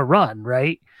complete a run,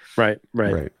 right? Right.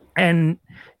 And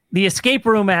the escape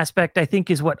room aspect, I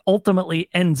think, is what ultimately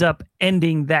ends up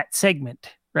ending that segment,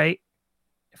 right?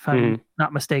 If I'm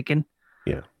not mistaken.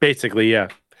 Yeah. Basically, yeah.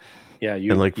 Yeah,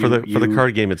 for the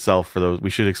card game itself, for those,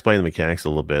 we should explain the mechanics a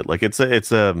little bit. Like it's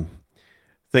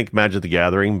think Magic the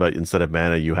Gathering, but instead of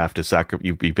mana, you have to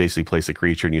you basically place a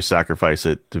creature and you sacrifice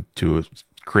it to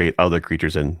create other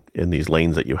creatures in these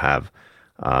lanes that you have.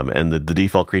 And the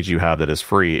default creature you have that is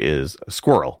free is a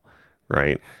squirrel,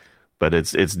 right? But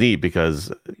it's neat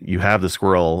because you have the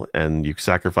squirrel and you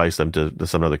sacrifice them to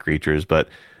some other creatures. But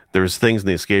there's things in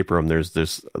the escape room. There's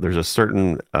a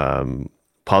certain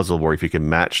puzzle where if you can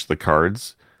match the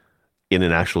cards in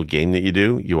an actual game that you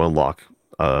do, you unlock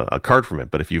a card from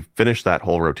it. But if you finish that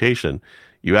whole rotation,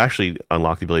 you actually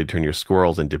unlock the ability to turn your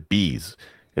squirrels into bees.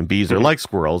 And bees are like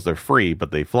squirrels; they're free,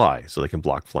 but they fly, so they can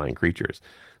block flying creatures.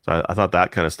 So I thought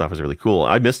that kind of stuff was really cool.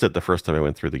 I missed it the first time I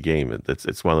went through the game.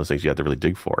 It's one of those things you have to really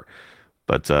dig for.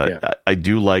 But I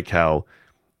do like how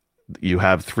you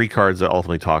have 3 cards that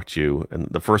ultimately talk to you, and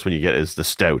the first one you get is the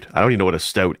stout. I don't even know what a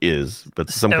stout is, but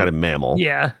it's some kind of mammal.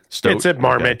 Yeah, Stout. It's a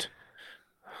marmot.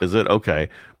 Is it okay?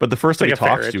 But the first It's time like he a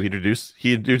talks ferret. to you,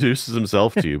 he introduces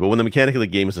himself to you. But when the mechanic of the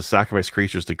game is to sacrifice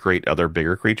creatures to create other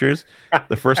bigger creatures,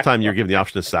 the first time you're given the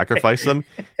option to sacrifice them,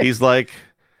 he's like,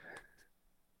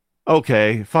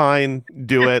 "Okay, fine,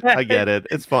 do it. I get it.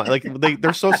 It's fine." Like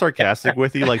they're so sarcastic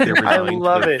with you, like they're I resigned to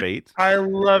love their it. fate. I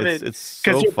love it It's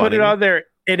because so you put it funny. on there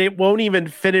and it won't even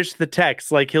finish the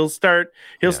text. Like he'll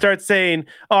Yeah, start saying,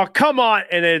 "Oh, come on,"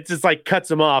 and it just like cuts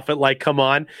him off at like, "Come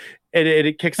on," and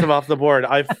it kicks him off the board.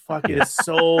 I fucking yeah, It's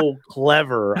so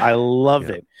clever. I love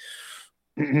yeah. it.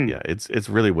 Yeah, it's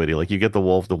really witty. Like you get the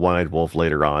wolf, the one-eyed wolf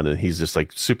later on, and he's just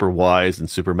like super wise and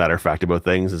super matter of fact about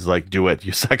things. It's like, do it.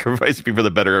 You sacrifice me for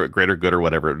the better, greater good, or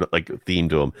whatever. Like theme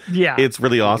to him. Yeah. It's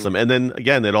really awesome. And then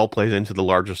again, it all plays into the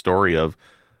larger story of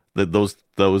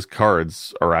those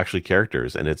cards are actually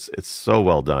characters, and it's so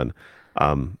well done.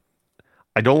 Um,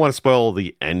 I don't want to spoil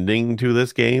the ending to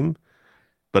this game,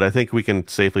 but I think we can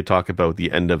safely talk about the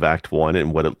end of Act One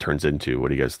and what it turns into. What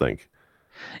do you guys think?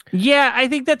 Yeah, I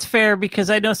think that's fair because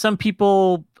I know some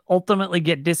people ultimately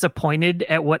get disappointed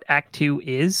at what Act 2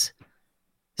 is.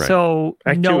 Right. So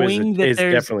Act 2 knowing that is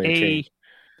there's definitely a a change.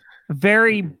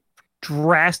 very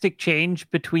drastic change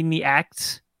between the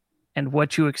acts and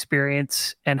what you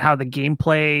experience and how the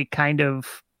gameplay kind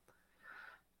of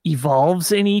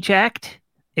evolves in each act,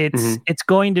 it's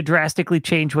going to drastically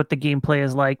change what the gameplay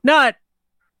is like. Not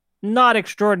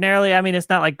extraordinarily. I mean, it's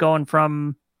not like going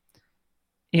from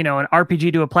an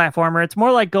RPG to a platformer. It's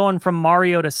more like going from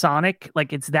Mario to Sonic.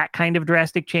 Like it's that kind of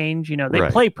drastic change. They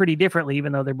Right. play pretty differently,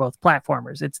 even though they're both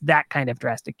platformers. It's that kind of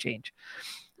drastic change.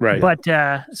 Right. But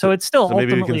so it's still so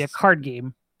maybe we ultimately can- a card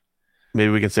game. Maybe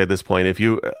we can say at this point, if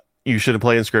you should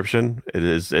play Inscription. It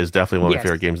is definitely one of my Yes.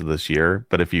 favorite games of this year.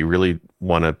 But if you really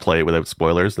want to play it without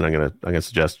spoilers, then I'm gonna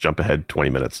suggest jump ahead 20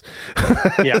 minutes.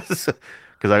 Yes.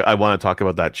 Because I want to talk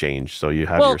about that change. So you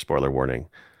have Well, your spoiler warning.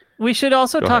 We should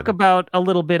also Go talk ahead. about a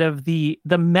little bit of the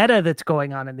meta that's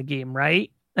going on in the game,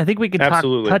 right? I think we could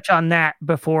Absolutely. touch on that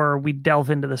before we delve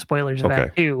into the spoilers of Okay.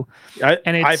 Act 2. I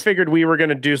it's- figured we were going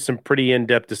to do some pretty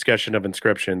in-depth discussion of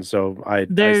Inscription, so I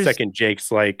second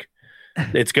Jake's like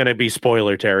it's going to be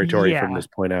spoiler territory from Yeah. this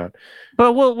point out.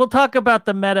 But we'll talk about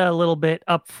the meta a little bit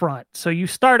up front. So you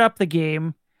start up the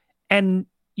game and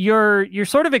you're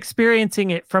sort of experiencing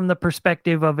it from the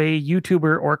perspective of a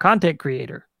YouTuber or content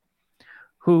creator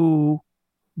who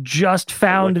just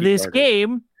found Lucky this Carter.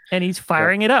 game and he's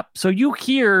firing it up. So you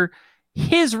hear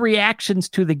his reactions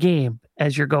to the game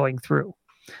as you're going through.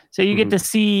 So you get to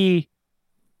see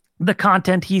the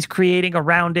content he's creating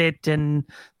around it and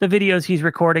the videos he's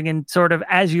recording, and sort of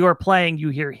as you're playing, you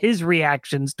hear his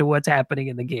reactions to what's happening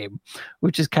in the game,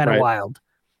 which is kind of Right. wild.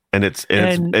 And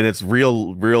it's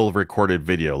real recorded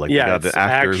video. Like Yeah, you got it's the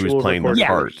actor who's actual playing the recorded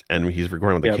part, footage. and he's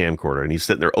recording with Yep. the camcorder, and he's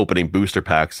sitting there opening booster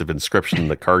packs of Inscription,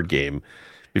 the card game,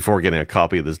 before getting a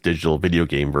copy of this digital video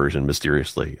game version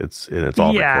mysteriously. It's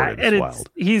all recorded. It's and wild.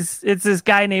 It's this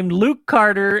guy named Luke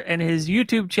Carter, and his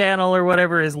YouTube channel or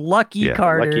whatever is Lucky Yeah,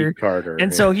 Carter. Lucky Carter.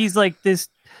 And so he's like this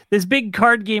big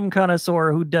card game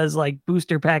connoisseur who does like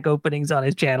booster pack openings on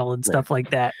his channel and stuff like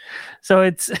that. So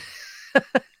it's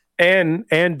and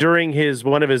during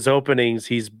one of his openings,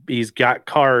 he's got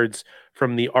cards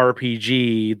from the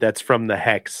RPG that's from the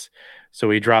Hex. So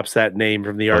he drops that name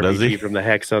from the does he? RPG from the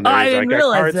Hex on there. I He's didn't like, got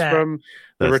realize cards that. from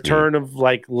the That's Return of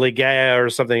like Ligaia or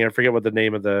something. I forget what the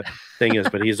name of the thing is,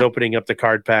 but he's opening up the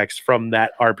card packs from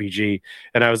that RPG.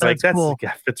 And I was like, That's cool.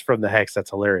 if it's from the Hex, that's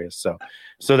hilarious.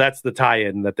 So that's the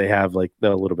tie-in that they have like a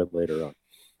little bit later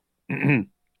on.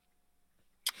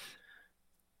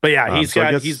 But yeah,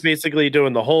 he's basically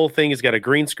doing the whole thing. He's got a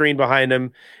green screen behind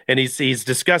him, and he's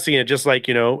discussing it just like,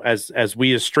 as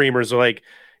we as streamers are like,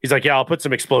 he's like, yeah, I'll put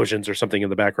some explosions or something in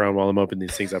the background while I'm opening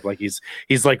these things up. Like he's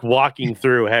like walking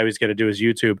through how he's going to do his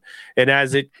YouTube. And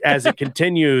as it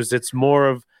continues,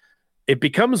 it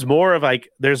becomes more of like,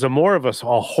 there's more of a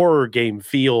horror game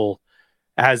feel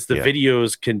as the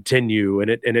videos continue, and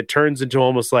it turns into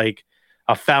almost like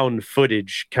a found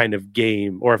footage kind of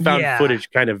game or a found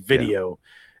footage kind of video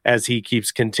as he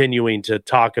keeps continuing to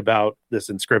talk about this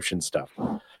Inscription stuff.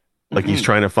 Like he's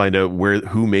trying to find out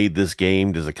who made this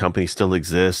game. Does the company still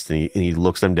exist? And he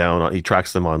looks them down. He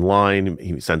tracks them online.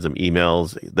 He sends them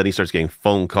emails. Then he starts getting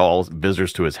phone calls,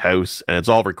 visitors to his house, and it's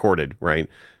all recorded, right?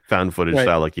 Found footage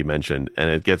style, like you mentioned, and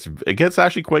it gets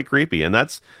actually quite creepy. And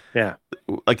that's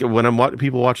like when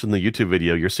people watching the YouTube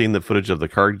video, you're seeing the footage of the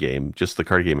card game, just the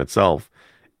card game itself.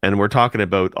 And we're talking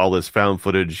about all this found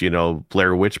footage,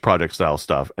 Blair Witch Project style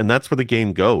stuff. And that's where the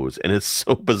game goes. And it's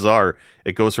so bizarre.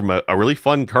 It goes from a really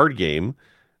fun card game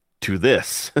to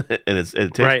this. And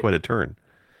it takes quite a turn.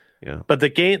 Yeah. But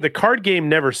the card game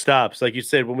never stops. Like you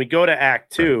said, when we go to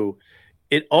Act 2,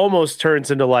 it almost turns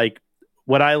into like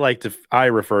what I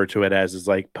refer to it as is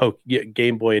like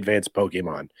Game Boy Advance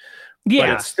Pokemon, but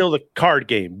Yeah. it's still the card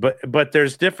game. But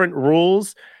there's different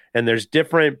rules and there's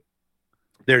different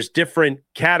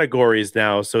categories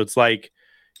now. So it's like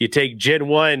you take Gen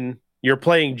 1, you're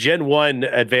playing Gen 1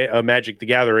 Magic the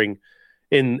Gathering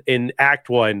in Act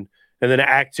 1, and then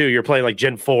Act 2 you're playing like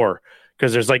Gen 4,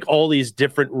 because there's like all these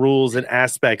different rules and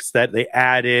aspects that they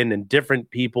add in, and different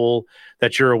people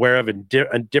that you're aware of, and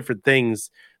different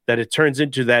things that it turns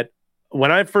into. That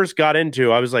when I first got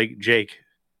into, I was like, Jake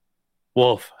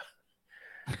Wolf,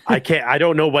 I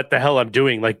don't know what the hell I'm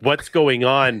doing. Like, what's going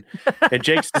on? And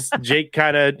Jake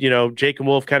kind of, Jake and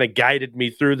Wolf kind of guided me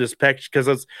through this picture,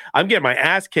 because I'm getting my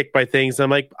ass kicked by things. I'm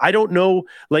like, I don't know,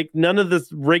 like none of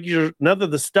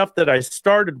the stuff that I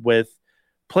started with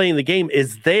playing the game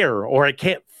is there, or I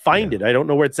can't find it. I don't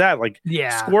know where it's at. Like,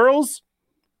 squirrels,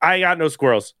 I got no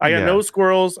squirrels. I got no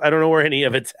squirrels. I don't know where any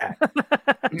of it's at.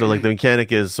 So like the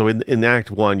mechanic is, so in Act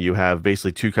 1, you have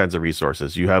basically two kinds of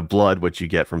resources. You have blood, which you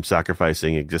get from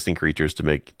sacrificing existing creatures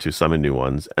to summon new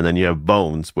ones. And then you have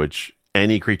bones, which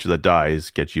any creature that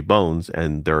dies gets you bones.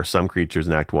 And there are some creatures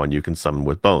in Act 1 you can summon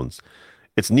with bones.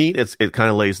 It's neat. It kind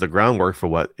of lays the groundwork for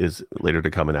what is later to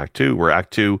come in Act 2, where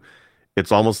Act 2,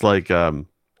 it's almost like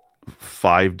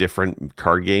 5 different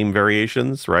card game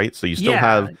variations, right? So you still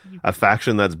have a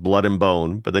faction that's blood and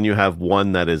bone, but then you have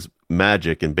one that is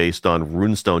magic and based on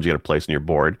runestones you got to place on your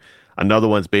board. Another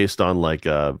one's based on like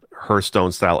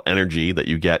Hearthstone style energy that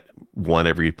you get one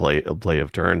every play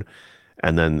of turn.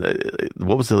 And then there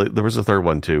was a third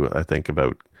one too, I think,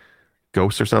 about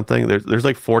ghosts or something. There's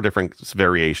like 4 different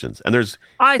variations, and there's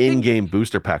in-game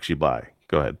booster packs you buy.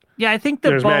 Go ahead. Yeah, I think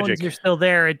the bones are still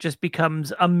there. It just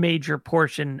becomes a major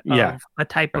portion of a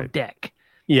type of deck.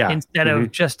 Yeah. Instead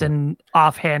of just an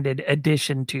offhanded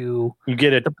addition to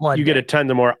the blood. You get a ton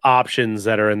of more options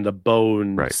that are in the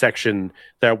bone section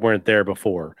that weren't there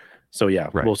before. So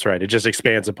Wolf's right. It just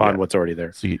expands upon what's already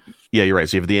there. So you're right.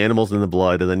 So you have the animals and the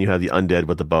blood, and then you have the undead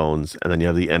with the bones, and then you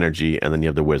have the energy, and then you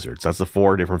have the wizards. That's the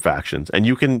 4 different factions. And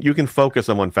you can focus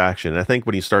on one faction. And I think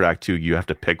when you start Act 2, you have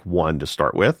to pick one to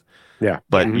start with. Yeah.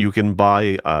 But you can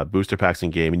buy booster packs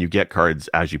in game, and you get cards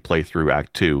as you play through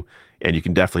Act 2, and you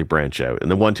can definitely branch out.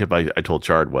 And the one tip I told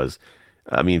Chard was,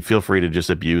 feel free to just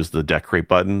abuse the deck crate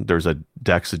button. There's a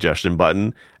deck suggestion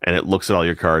button, and it looks at all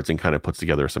your cards and kind of puts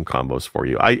together some combos for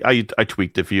you. I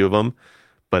tweaked a few of them,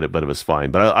 but it was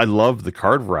fine. But I love the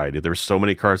card variety. There's so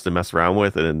many cards to mess around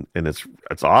with, and it's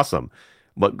awesome.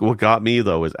 What got me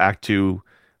though is Act 2.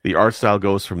 The art style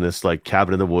goes from this like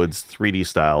cabin in the woods 3D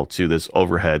style to this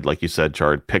overhead, like you said,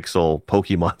 Chard, pixel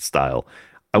Pokemon style.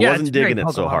 I wasn't digging it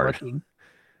so hard. Looking.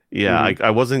 Yeah, I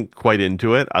wasn't quite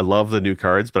into it. I love the new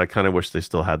cards, but I kind of wish they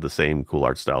still had the same cool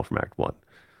art style from Act 1.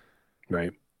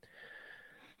 Right.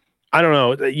 I don't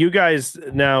know. You guys,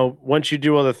 now, once you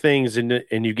do all the things and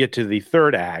you get to the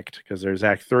third act, because there's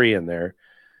Act 3 in there,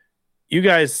 you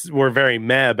guys were very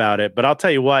meh about it. But I'll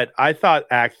tell you what, I thought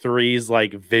Act 3's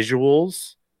like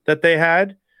visuals that they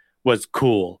had was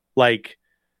cool. Like,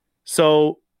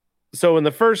 so in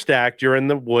the first act, you're in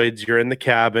the woods, you're in the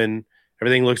cabin,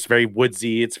 everything looks very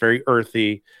woodsy, it's very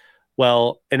earthy.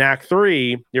 Well, in Act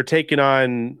 3, you're taking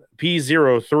on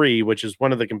P03, which is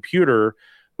one of the computer,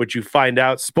 which you find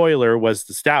out, spoiler, was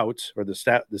the Stout, or the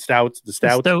Stoat,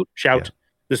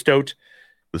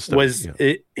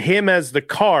 him as the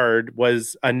card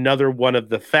was another one of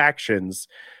the factions.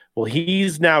 Well,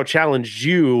 he's now challenged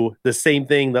you the same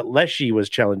thing that Leshy was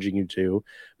challenging you to,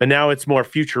 but now it's more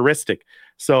futuristic.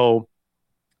 So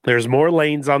there's more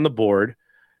lanes on the board,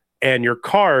 and your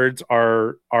cards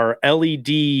are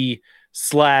LED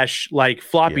 / like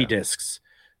floppy disks.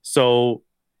 So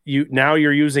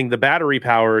you're using the battery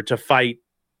power to fight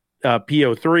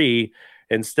PO3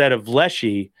 instead of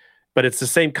Leshy, but it's the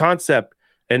same concept.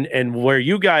 And where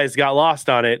you guys got lost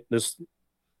on it,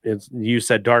 you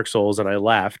said Dark Souls, and I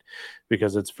laughed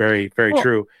because it's very, very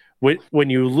true. When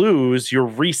you lose, you're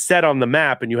reset on the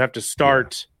map, and you have to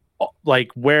start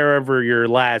like wherever your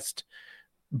last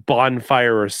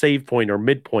bonfire or save point or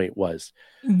midpoint was.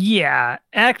 Yeah,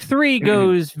 Act 3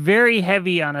 goes very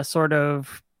heavy on a sort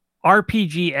of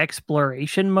RPG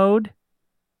exploration mode,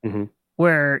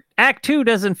 where Act 2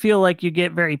 doesn't feel like you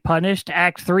get very punished.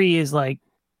 Act 3 is like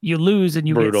you lose and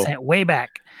you get sent way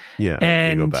back. Yeah,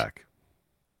 and you go back.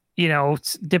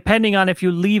 Depending on if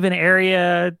you leave an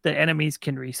area, the enemies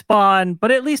can respawn, but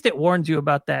at least it warns you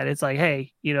about that. It's like,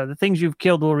 hey, the things you've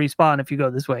killed will respawn if you go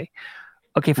this way.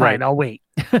 Okay, fine, I'll wait.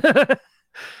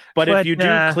 But if you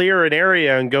do clear an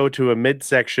area and go to a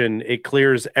midsection, it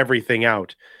clears everything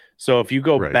out. So if you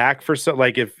go back for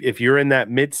like if you're in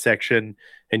that midsection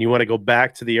and you want to go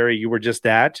back to the area you were just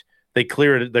at, they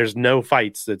clear it. There's no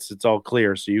fights. It's all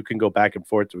clear, so you can go back and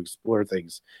forth to explore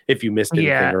things if you missed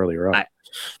anything earlier on.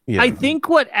 I think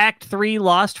what Act 3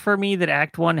 lost for me that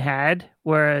Act 1 had,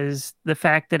 whereas the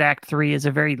fact that Act 3 is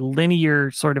a very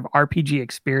linear sort of RPG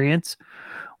experience,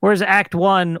 whereas Act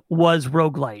 1 was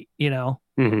roguelite,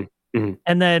 Mm-hmm. Mm-hmm.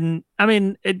 And then,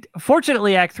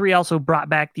 fortunately, Act 3 also brought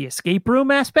back the escape room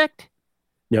aspect.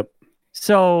 Yep.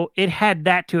 So it had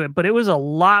that to it, but it was a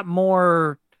lot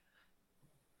more...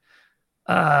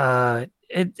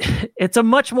 it's a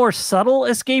much more subtle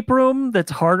escape room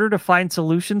that's harder to find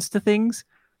solutions to things.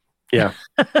 Yeah.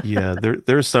 Yeah,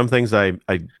 there's some things I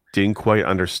didn't quite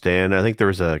understand. I think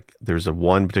there's a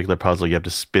one particular puzzle you have to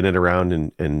spin it around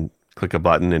and click a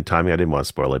button and timing. I didn't want to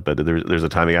spoil it, but there's a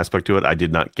timing aspect to it I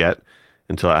did not get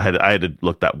until I had to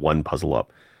look that one puzzle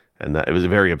up, and that it was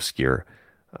very obscure.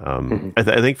 I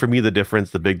think for me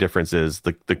the big difference is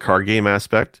the card game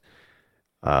aspect.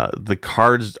 The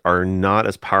cards are not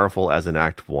as powerful as in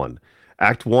Act 1.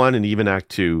 Act 1 and even Act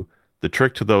 2, the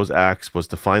trick to those acts was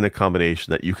to find a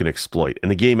combination that you can exploit. And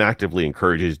the game actively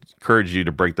encourages you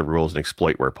to break the rules and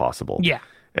exploit where possible. Yeah.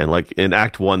 And like in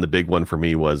Act 1, the big one for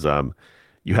me was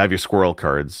you have your squirrel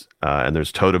cards, and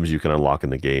there's totems you can unlock in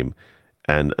the game.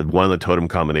 And one of the totem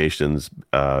combinations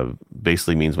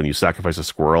basically means when you sacrifice a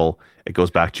squirrel, it goes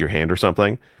back to your hand or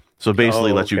something. So it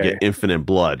basically lets you get infinite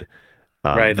blood.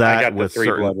 Right, that I got the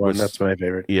 3-blood one. That's my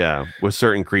favorite. Yeah, with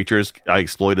certain creatures, I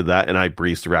exploited that, and I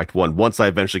breezed through Act 1 once I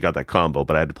eventually got that combo,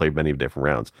 but I had to play many different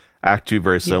rounds. Act 2,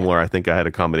 very similar. I think I had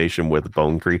a combination with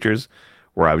bone creatures,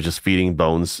 where I was just feeding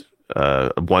bones.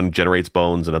 One generates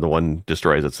bones, another one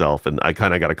destroys itself, and I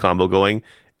kind of got a combo going,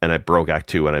 and I broke Act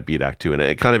 2, and I beat Act 2, and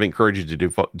it kind of encouraged you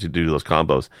to do those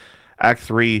combos. Act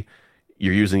 3...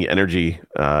 you're using energy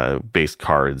based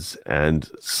cards, and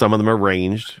some of them are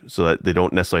ranged so that they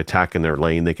don't necessarily attack in their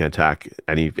lane. They can attack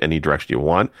any direction you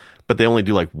want, but they only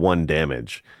do like 1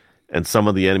 damage. And some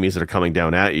of the enemies that are coming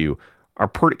down at you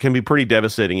can be pretty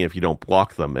devastating if you don't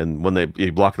block them. And when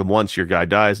you block them once, your guy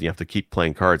dies, and you have to keep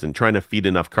playing cards. And trying to feed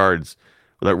enough cards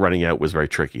without running out was very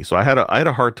tricky. So I had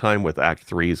a hard time with Act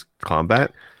 3's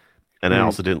combat, and I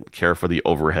also didn't care for the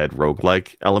overhead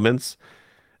roguelike elements.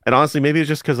 And honestly, maybe it's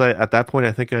just because at that point,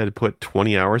 I think I had put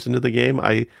 20 hours into the game.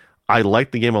 I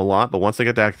liked the game a lot, but once I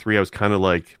got to Act 3, I was kind of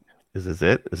like, is this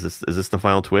it? Is this the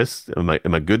final twist? Am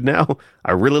I good now?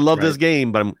 I really love this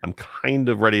game, but I'm kind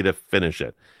of ready to finish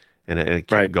it. And it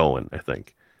kept going, I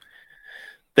think.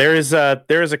 There is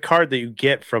a card that you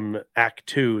get from Act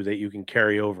 2 that you can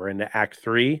carry over into Act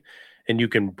 3, and you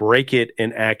can break it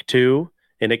in Act 2,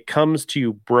 and it comes to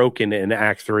you broken in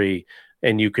Act 3.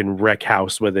 And you can wreck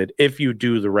house with it if you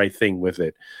do the right thing with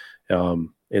it.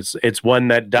 It's one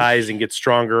that dies and gets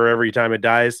stronger every time it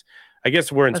dies. I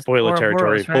guess we're in spoiler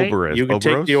territory. Right? You can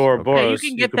take the Ouroboros. Yeah, you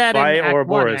can get that in Act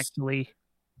 1, actually.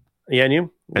 Yeah, and you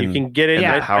can get it.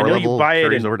 And the power level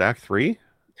carries over to Act 3?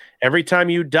 Every time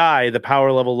you die, the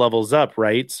power level levels up,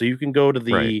 right? So you can go to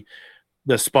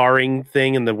the sparring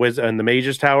thing in the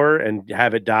Mage's Tower and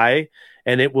have it die,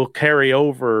 and it will carry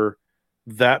over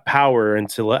that power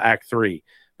until Act 3,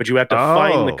 but you have to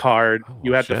find the card.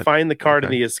 You have to find the card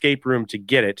in the escape room to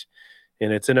get it,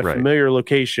 and it's in a familiar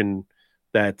location.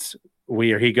 That's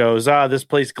where he goes. This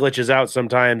place glitches out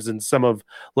sometimes, and some of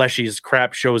Leshy's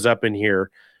crap shows up in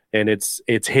here, and it's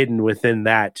hidden within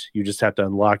that. You just have to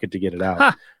unlock it to get it out.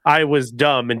 Huh. I was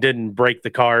dumb and didn't break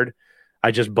the card. I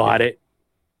just bought it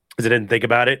because I didn't think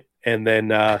about it, and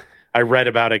then I read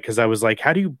about it because I was like,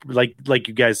 how do you, like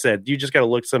you guys said, you just got to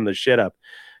look some of the shit up.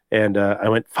 And I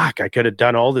went, fuck, I could have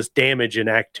done all this damage in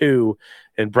Act 2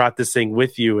 and brought this thing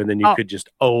with you, and then you could just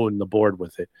own the board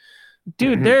with it.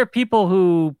 Dude, there are people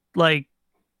who, like,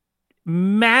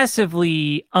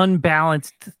 massively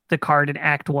unbalanced the card in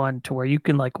Act 1 to where you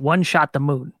can, like, one-shot the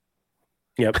moon.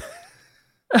 Yep.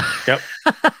 Yep.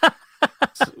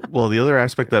 Well, the other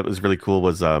aspect that was really cool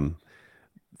was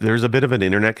there's a bit of an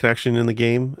internet connection in the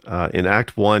game. In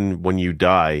Act 1, when you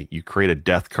die, you create a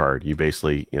death card. You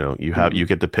basically, you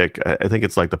get to pick, I think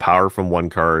it's like the power from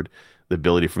one card, the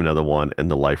ability from another one,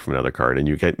 and the life from another card. And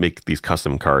you can make these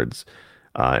custom cards.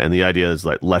 And the idea is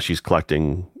like Leshy's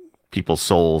collecting people's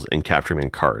souls and capturing them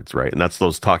in cards, right? And that's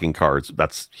those talking cards.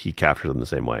 He captures them the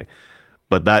same way.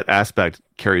 But that aspect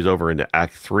carries over into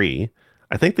Act 3.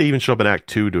 I think they even show up in Act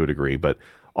 2 to a degree, but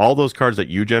all those cards that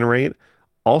you generate,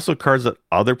 also cards that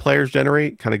other players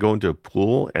generate, kind of go into a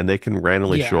pool, and they can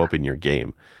randomly show up in your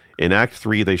game. In Act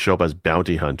 3, they show up as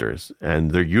bounty hunters,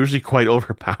 and they're usually quite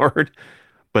overpowered,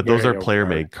 but those are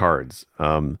player-made cards.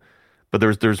 But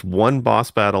there's one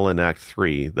boss battle in Act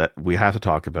 3 that we have to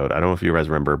talk about. I don't know if you guys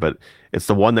remember, but it's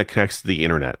the one that connects to the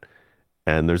internet.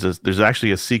 And there's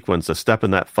actually a sequence, a step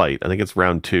in that fight. I think it's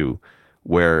round 2,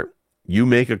 where you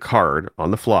make a card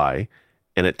on the fly,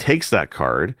 and it takes that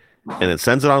card and it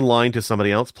sends it online to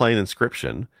somebody else playing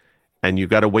Inscription, and you've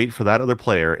got to wait for that other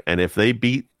player. And if they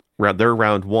beat their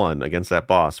round 1 against that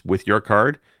boss with your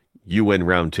card, you win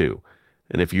round 2.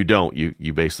 And if you don't,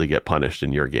 you basically get punished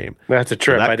in your game. That's a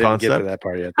trip. So that I didn't concept, get to that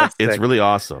part yet. That's it's sick. really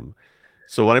awesome.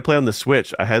 So when I play on the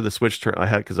Switch, I had the Switch turn. I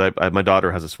had because my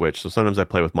daughter has a Switch, so sometimes I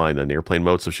play with mine in airplane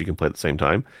mode so she can play at the same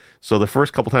time. So the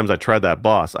first couple times I tried that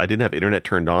boss, I didn't have internet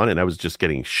turned on, and I was just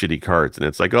getting shitty cards. And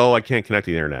it's like, oh, I can't connect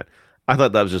to the internet. I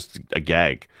thought that was just a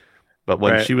gag. But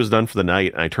when Right. she was done for the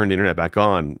night, and I turned the internet back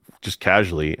on just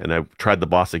casually, and I tried the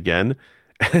boss again,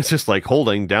 and it's just like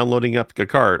downloading up a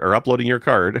card or uploading your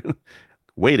card,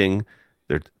 waiting.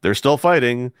 They're still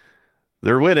fighting.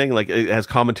 They're winning. Like, it has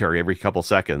commentary every couple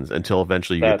seconds until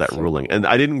eventually you get That's that so ruling. cool. And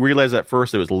I didn't realize at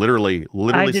first it was literally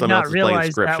I did someone not else is playing realize that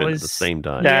Inscription at was- the same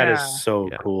time. That Yeah. is so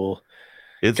Yeah. cool.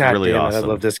 It's God really damn it, awesome. I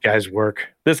love this guy's work.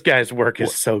 This guy's work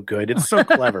is so good. It's so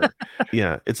clever.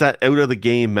 Yeah, it's that out of the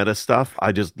game meta stuff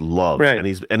I just love. Right.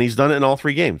 And he's done it in all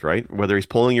 3 games, right? Whether he's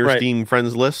pulling your Right. Steam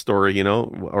friends list or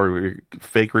or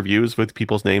fake reviews with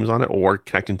people's names on it, or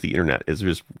connecting to the internet, is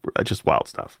just wild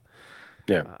stuff.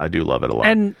 Yeah. I do love it a lot.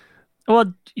 And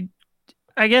well,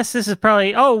 I guess this is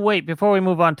probably. Oh wait, before we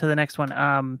move on to the next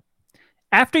one,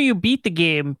 after you beat the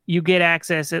game, you get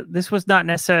access. This was not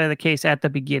necessarily the case at the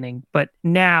beginning, but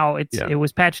now it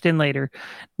was patched in later.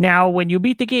 Now, when you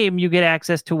beat the game, you get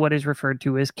access to what is referred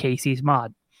to as Casey's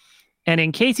Mod. And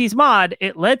in Casey's Mod,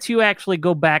 it lets you actually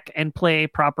go back and play a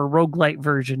proper roguelite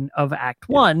version of Act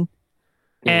 1.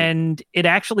 And it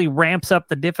actually ramps up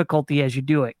the difficulty as you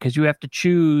do it, because you have to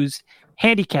choose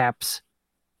handicaps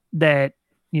that,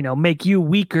 make you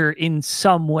weaker in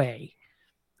some way.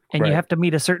 And you Right. have to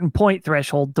meet a certain point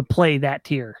threshold to play that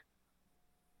tier.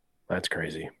 That's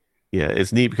crazy. Yeah,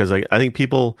 it's neat because I think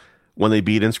people, when they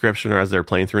beat Inscription or as they're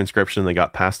playing through Inscription, they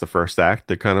got past the first act,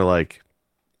 they're kind of like,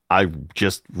 I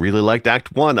just really liked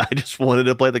Act 1. I just wanted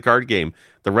to play the card game.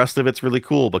 The rest of it's really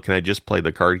cool, but can I just play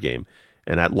the card game?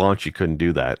 And at launch, you couldn't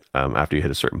do that after you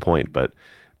hit a certain point. But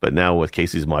now with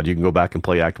Casey's Mod, you can go back and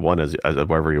play Act 1 as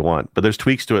wherever you want. But there's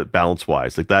tweaks to it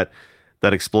balance-wise. Like that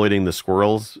exploiting the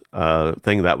squirrels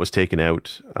thing, that was taken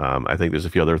out. I think there's a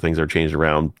few other things that are changed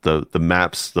around. The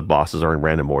maps, the bosses are in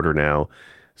random order now.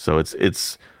 So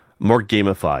it's more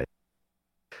gamified.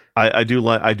 I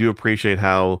do appreciate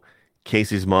how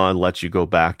Casey's Mod lets you go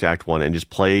back to Act 1 and just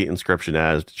play Inscription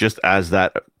as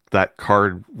that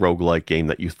card roguelike game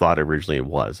that you thought originally it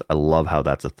was. I love how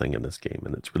that's a thing in this game,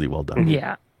 and it's really well done.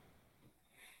 Yeah.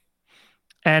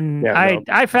 And Yeah,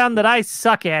 I found that I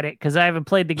suck at it because I haven't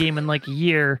played the game in like a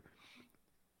year.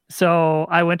 So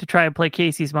I went to try and play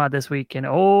Casey's Mod this week, and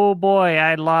oh boy,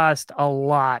 I lost a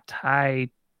lot.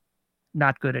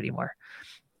 Not good anymore.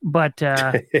 But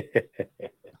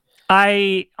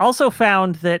I also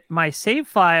found that my save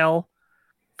file,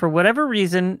 for whatever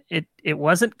reason, it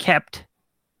wasn't kept.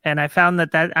 And I found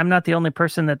that I'm not the only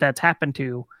person that's happened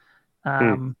to.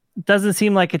 It doesn't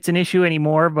seem like it's an issue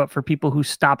anymore, but for people who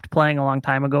stopped playing a long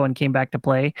time ago and came back to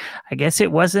play, I guess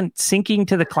it wasn't syncing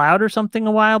to the cloud or something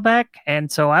a while back. And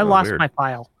so I lost weird. my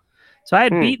file. So I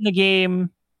had beaten the game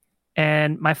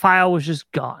and my file was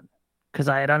just gone because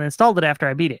I had uninstalled it after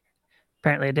I beat it.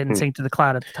 Apparently it didn't sync to the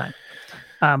cloud at the time.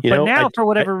 But now, for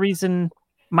whatever reason,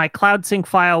 my cloud sync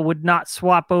file would not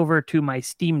swap over to my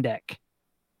Steam Deck.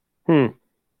 For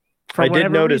I did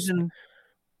notice reason,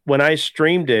 when I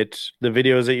streamed it, the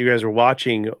videos that you guys were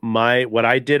watching, what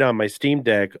I did on my Steam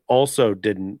Deck also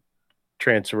didn't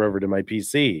transfer over to my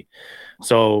PC.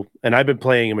 So, and I've been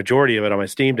playing a majority of it on my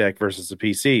Steam Deck versus the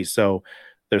PC. So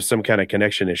there's some kind of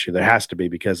connection issue. There has to be,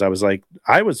 because I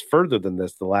was further than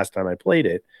this the last time I played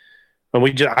it. And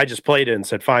I just played it and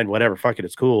said, fine, whatever, fuck it,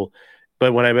 it's cool.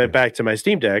 But when I went back to my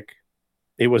Steam Deck,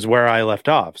 it was where I left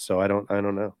off. So I don't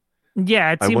know.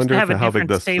 yeah, it I seems wonder to have a how big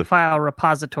different save file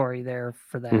repository there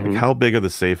for that. Mhm. How big are the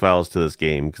save files to this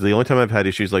game? Because the only time I've had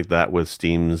issues like that with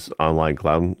Steam's online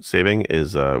cloud saving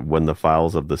is when the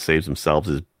files of the saves themselves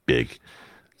is big.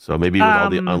 So maybe with all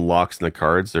the unlocks and the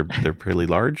cards, they're pretty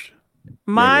large.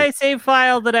 My save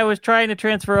file that I was trying to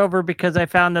transfer over, because I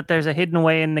found that there's a hidden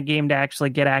way in the game to actually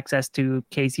get access to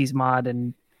Casey's Mod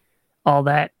and all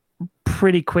that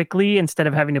pretty quickly instead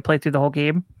of having to play through the whole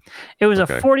game. It was a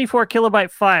 44 kilobyte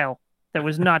file that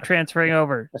was not transferring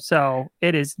over. So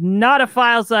it is not a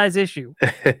file size issue.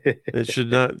 It should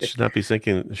not be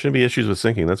syncing. There shouldn't be issues with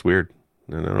syncing. That's weird.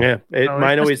 No. Yeah,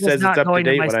 mine always was says not it's up to going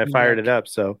to date my when I Steam fired Deck. it up.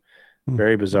 So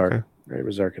very bizarre. Okay. Very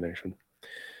bizarre connection.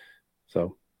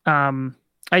 So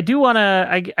I do want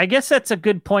to, I guess that's a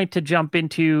good point to jump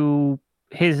into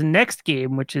his next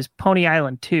game, which is Pony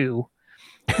Island 2.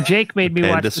 Jake made me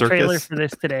watch the trailer for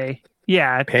this today.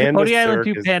 Yeah, Pony Island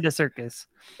 2 Panda Circus.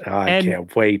 Oh, I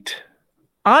can't wait.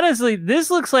 Honestly, this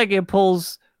looks like it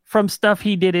pulls from stuff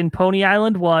he did in Pony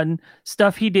Island 1,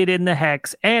 stuff he did in the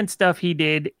Hex, and stuff he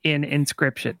did in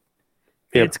Inscription.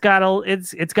 Yep.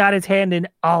 It's got its hand in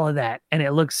all of that, and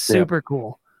it looks super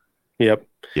cool. Yep.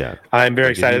 Yeah. I'm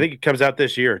very excited. I think it comes out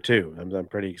this year too. I'm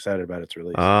pretty excited about its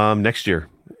release. Next year.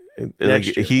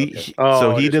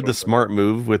 So he did the smart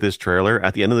move with his trailer.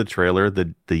 At the end of the trailer,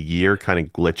 the year kind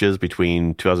of glitches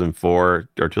between 2004 or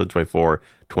 2024,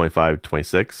 25,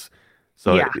 26.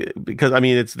 So because I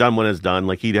mean it's done when it's done.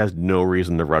 Like he has no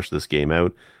reason to rush this game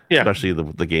out, especially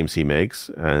the games he makes.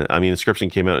 I mean, Inscription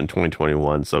came out in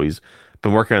 2021, so he's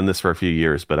been working on this for a few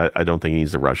years, but I don't think he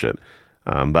needs to rush it.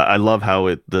 But I love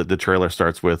how the trailer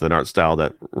starts with an art style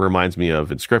that reminds me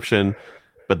of Inscription,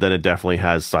 but then it definitely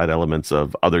has side elements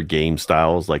of other game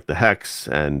styles like the Hex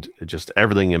and just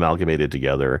everything amalgamated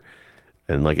together.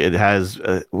 And like it has,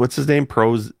 what's his name?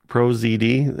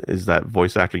 ProZD is that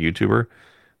voice actor YouTuber?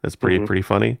 That's pretty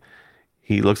funny.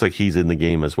 He looks like he's in the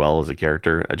game as well as a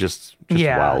character. Just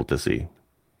wild to see.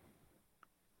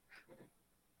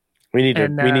 We need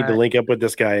to link up with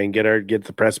this guy and get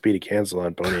the press to cancel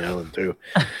on Pony Island too.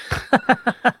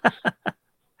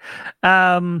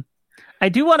 I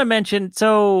do want to mention,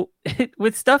 so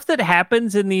with stuff that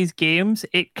happens in these games,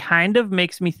 it kind of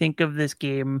makes me think of this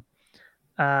game,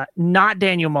 not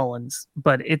Daniel Mullins,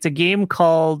 but it's a game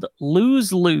called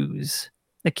Lose Lose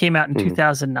that came out in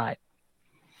 2009.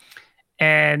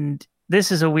 And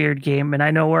this is a weird game, and I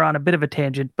know we're on a bit of a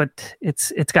tangent, but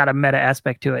it's got a meta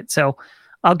aspect to it. So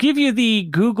I'll give you the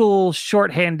Google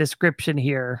shorthand description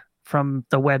here from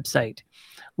the website.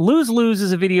 Lose Lose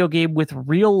is a video game with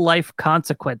real life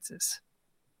consequences.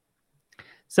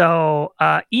 So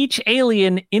each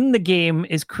alien in the game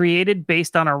is created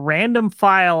based on a random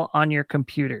file on your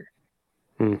computer.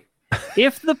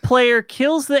 If the player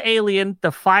kills the alien,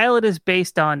 the file it is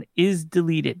based on is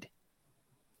deleted.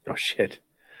 Oh, shit.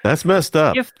 That's messed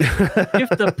up. If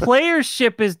the player's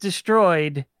ship is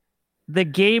destroyed, the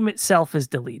game itself is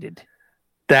deleted.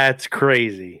 That's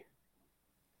crazy.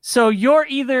 So you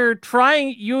either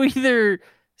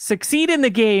succeed in the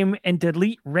game and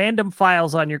delete random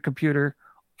files on your computer,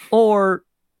 or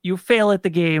you fail at the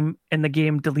game and the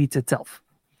game deletes itself.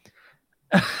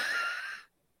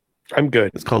 I'm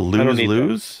good. It's called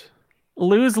Lose.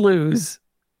 Lose.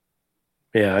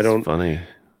 Yeah, That's funny.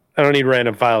 I don't need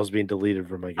random files being deleted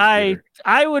from my computer.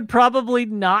 I would probably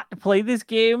not play this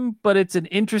game, but it's an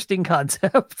interesting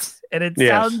concept, and it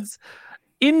sounds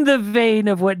in the vein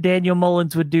of what Daniel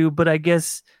Mullins would do, but I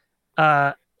guess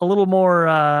a little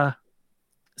more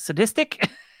sadistic.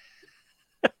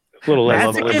 A little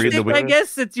less masochistic, I guess,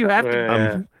 since you have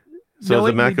to. So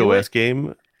it's a Mac OS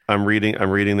game. I'm reading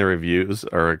the reviews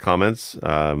or comments.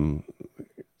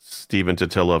 Steven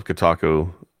Totilo of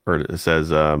Kotaku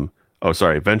says,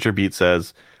 VentureBeat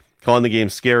says, calling the game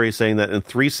scary, saying that in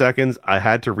 3 seconds I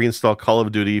had to reinstall Call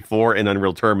of Duty 4 in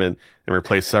Unreal Tournament and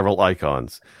replace several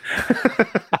icons.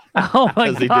 Oh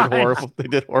my god! They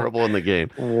did horrible in the game.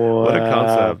 What a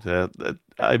concept!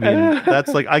 I mean,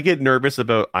 that's like I get nervous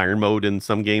about iron mode in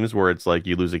some games where it's like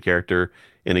you lose a character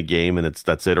in a game and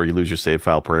that's it, or you lose your save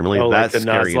file permanently. That's like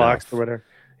the scary enough. Or whatever.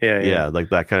 Yeah, like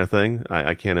that kind of thing.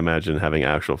 I can't imagine having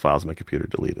actual files on my computer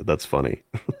deleted. That's funny.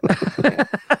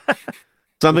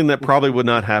 Something that probably would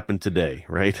not happen today,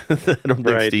 right? I don't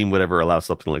think Steam would ever allow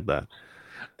something like that.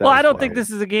 I don't think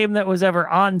this is a game that was ever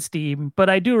on Steam,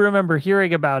 but I do remember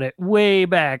hearing about it way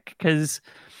back because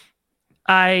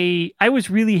I was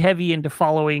really heavy into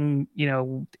following,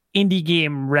 indie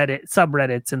game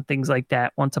subreddits and things like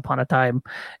that once upon a time.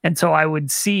 And so I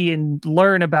would see and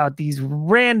learn about these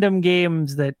random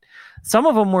games that some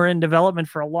of them were in development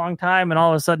for a long time and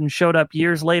all of a sudden showed up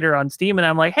years later on Steam. And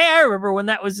I'm like, hey, I remember when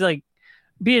that was like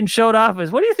being showed off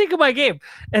as, what do you think of my game?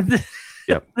 And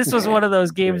this was one of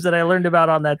those games that I learned about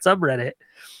on that subreddit.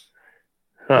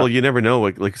 Well, you never know.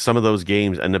 Like some of those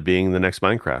games end up being the next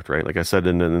Minecraft, right? Like I said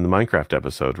in the Minecraft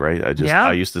episode, right?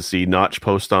 I used to see Notch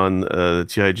post on the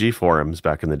TIG forums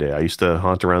back in the day. I used to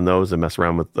haunt around those and mess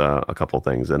around with a couple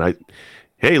things. And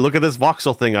hey, look at this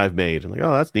voxel thing I've made. I'm like,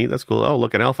 oh, that's neat. That's cool. Oh,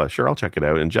 look at Alpha. Sure, I'll check it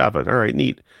out. In Java. All right,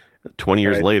 neat. 20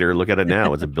 years later, look at it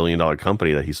now. It's $1 billion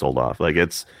company that he sold off. Like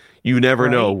you never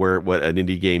know what an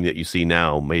indie game that you see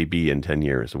now may be in 10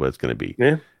 years, what it's going to be.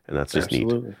 Yeah. And that's just neat.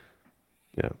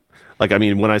 Yeah. Like, I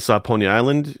mean, when I saw Pony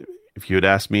Island, if you had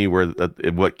asked me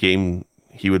what game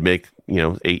he would make,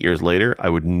 8 years later, I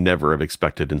would never have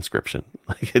expected Inscription.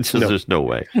 Like, it's just, there's no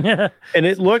way. And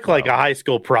it looked like a high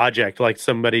school project, like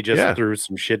somebody just Yeah. threw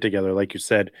some shit together, like you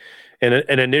said.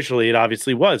 And initially it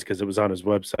obviously was, because it was on his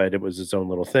website. It was his own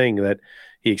little thing that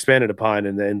he expanded upon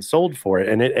and then sold for it.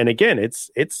 And again,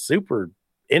 it's super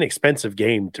inexpensive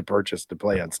game to purchase to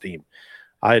play on Steam.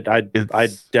 I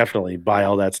definitely buy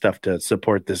all that stuff to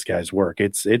support this guy's work.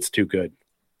 It's too good.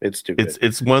 It's too good.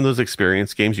 It's one of those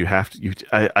experience games you have to.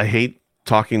 I hate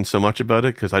talking so much about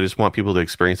it because I just want people to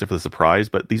experience it for the surprise.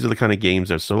 But these are the kind of games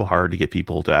that are so hard to get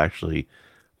people to actually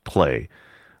play,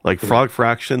 like Frog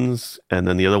Fractions, and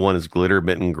then the other one is Glitter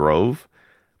Mitten Grove.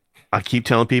 I keep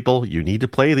telling people you need to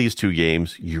play these two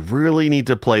games. You really need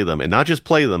to play them, and not just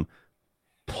play them.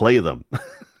 Play them.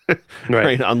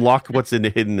 Right. Unlock what's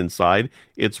hidden inside.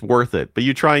 It's worth it. But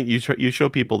you show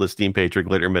people the Steam page or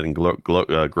Glitter Mitten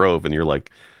Grove, and they're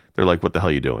like, what the hell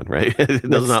are you doing? Right? It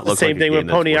does not look the same like thing with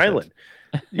Pony Island.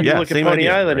 You look at Pony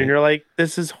Island, and you're like,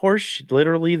 this is horseshit.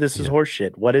 Literally, this is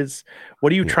horseshit. What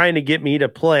are you trying to get me to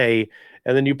play?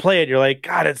 And then you play it, you're like,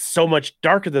 God, it's so much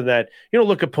darker than that. You don't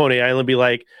look at Pony Island and be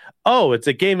like, oh, it's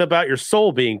a game about your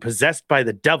soul being possessed by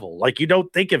the devil. Like, you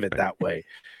don't think of it that way.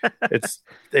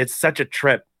 It's such a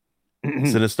trip.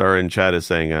 Sinistar in chat is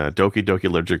saying Doki Doki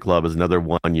Literature Club is another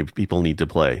one people need to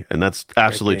play, and that's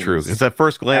absolutely true. Because at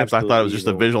first glance, I thought it was just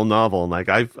a visual novel, and like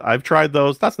I've tried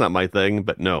those. That's not my thing,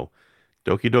 but no,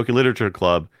 Doki Doki Literature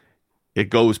Club, it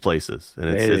goes places, and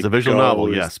it's a visual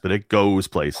novel, yes, but it goes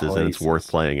places, and it's worth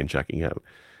playing and checking out.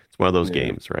 It's one of those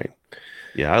games, right?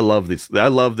 Yeah, I love this. I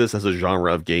love this as a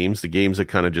genre of games. The games that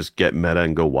kind of just get meta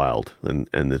and go wild, and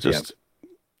it just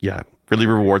really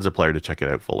rewards a player to check it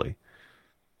out fully.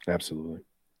 Absolutely.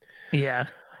 Yeah.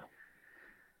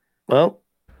 Well,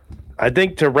 I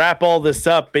think to wrap all this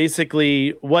up,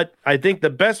 basically what I think the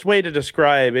best way to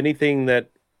describe anything that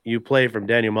you play from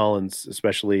Daniel Mullins,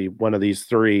 especially one of these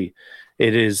three,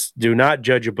 it is do not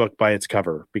judge a book by its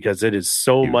cover, because it is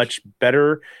so much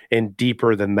better and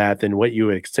deeper than that, than what you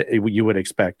would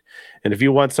expect. And if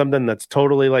you want something that's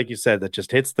totally, like you said, that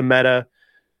just hits the meta,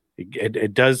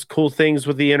 it does cool things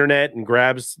with the internet and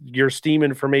grabs your Steam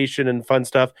information and fun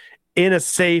stuff in a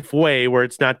safe way where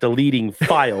it's not deleting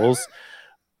files.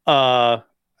 It's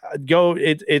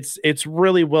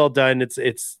really well done.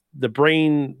 It's the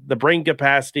brain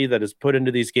capacity that is put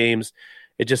into these games.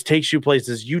 It just takes you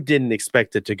places you didn't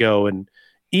expect it to go. And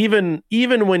even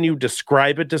when you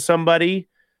describe it to somebody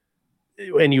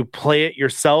and you play it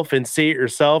yourself and see it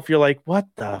yourself, you're like, what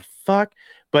the fuck?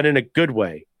 But in a good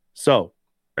way. So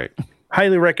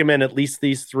highly recommend at least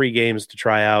these three games to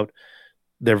try out.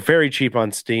 They're very cheap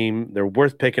on Steam. They're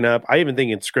worth picking up. I even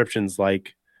think Inscription's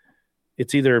like,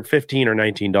 it's either $15 or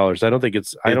 $19. I don't think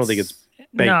it's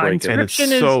bank breaking. And it's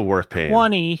so worth paying.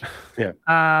 20. Yeah.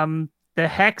 The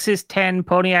Hex is 10.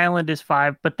 Pony Island is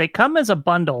 5. But they come as a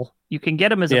bundle. You can get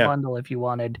them as a bundle if you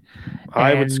wanted.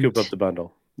 I would scoop up the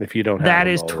bundle if you don't have that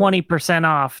them is 20%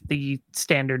 off the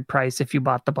standard price if you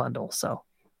bought the bundle. So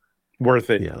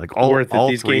worth it. Yeah, like all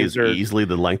these three games are easily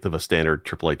the length of a standard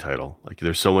AAA title. Like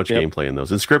there's so much gameplay in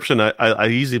those. Inscription, I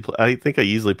think I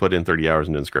easily put in 30 hours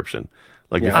in Inscription.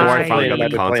 Like before I finally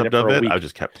got the concept of it, I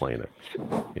just kept playing it.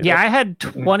 Yeah, I had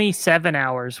 27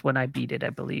 hours when I beat it, I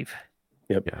believe.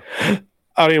 Yep. Yeah.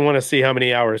 I don't even want to see how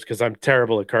many hours, because I'm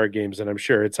terrible at card games, and I'm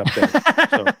sure it's up there.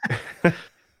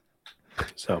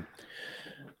 So,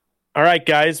 all right,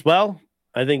 guys. Well,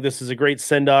 I think this is a great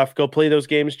send-off. Go play those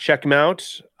games. Check them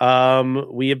out.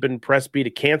 We have been Press B to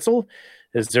cancel.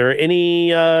 Is there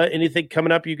anything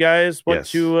coming up you guys want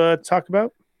to talk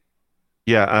about?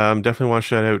 Yeah, definitely want to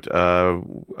shout out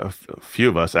a few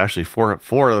of us. Actually, four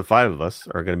of the 5 of us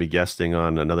are going to be guesting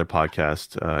on another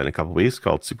podcast in a couple of weeks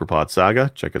called Superpod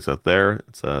Saga. Check us out there.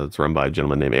 It's run by a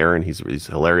gentleman named Aaron. He's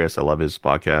hilarious. I love his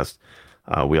podcast.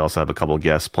 We also have a couple of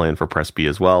guests planned for Press B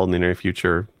as well in the near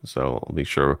future. So I'll make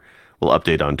sure we'll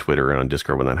update on Twitter and on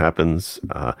Discord when that happens.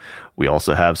 We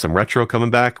also have some retro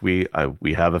coming back. We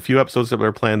have a few episodes that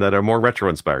are planned that are more retro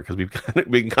inspired, because we've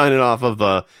been kind of off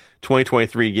of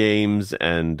 2023 games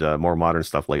and more modern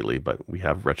stuff lately, but we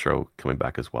have retro coming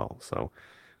back as well. So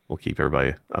we'll keep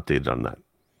everybody updated on that.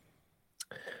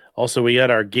 Also, we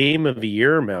got our Game of the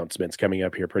Year announcements coming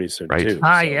up here pretty soon, too.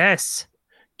 Yes.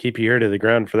 Keep your ear to the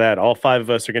ground for that. All 5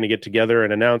 of us are going to get together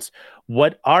and announce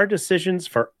what our decisions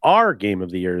for our Game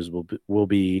of the Years will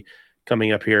be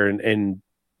coming up here in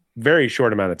very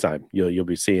short amount of time. You'll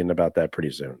be seeing about that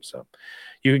pretty soon. So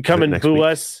you can come and boo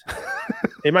us.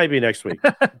 It might be next week.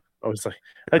 I was like,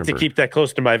 I like to keep that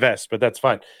close to my vest, but that's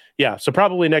fine. Yeah, so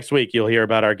probably next week you'll hear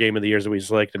about our Game of the Years that we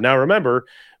selected. Now, remember,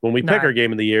 when we pick our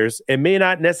Game of the Years, it may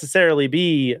not necessarily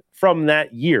be from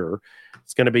that year.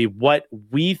 It's going to be what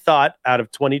we thought out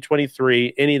of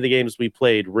 2023. Any of the games we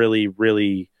played really,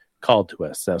 really called to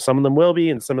us. So some of them will be,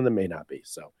 and some of them may not be.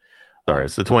 So, sorry,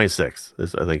 it's the 26th.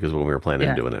 This, I think, is when we were planning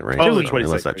on doing it, right? Oh, So, the 26th.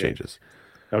 unless that changes.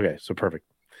 Okay, so perfect.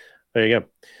 There you go.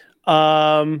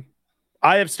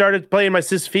 I have started playing my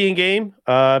Sisyphean game.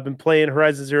 I've been playing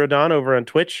Horizon Zero Dawn over on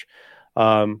Twitch.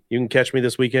 You can catch me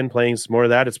this weekend playing some more of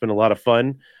that. It's been a lot of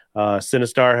fun.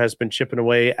 Sinistar has been chipping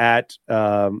away at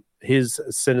his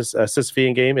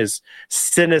Sisyphean game, his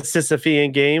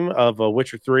Sisyphean game of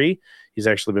Witcher 3. He's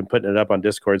actually been putting it up on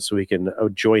Discord so we can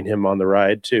join him on the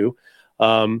ride too.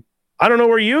 I don't know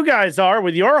where you guys are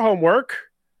with your homework.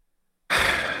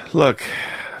 Look,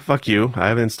 fuck you. I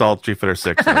haven't installed Street Fighter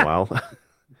 6 in a while.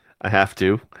 I have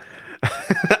to.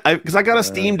 Because I got a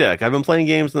Steam Deck. I've been playing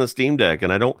games on the Steam Deck,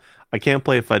 and I can't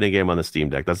play a fighting game on the Steam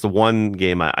Deck. That's the one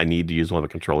game I need to use one of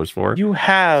the controllers for. You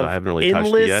have so I haven't really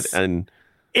touched it yet. And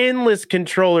endless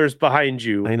controllers behind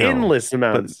you. I know, endless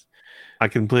amounts. I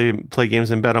can play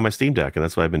games in bed on my Steam Deck, and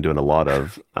that's what I've been doing a lot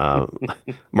of.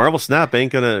 Marvel Snap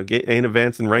ain't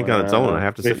advancing rank on its own. I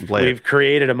have to sit and play. We've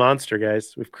created a monster,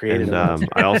 guys. We've created a monster.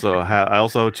 I also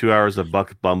have 2 hours of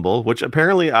Buck Bumble, which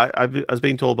apparently I was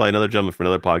being told by another gentleman from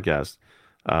another podcast,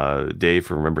 Dave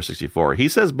from Remember 64. He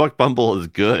says Buck Bumble is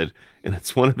good, and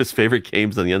it's one of his favorite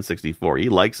games on the N64. He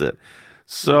likes it.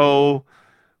 So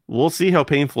we'll see how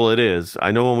painful it is. I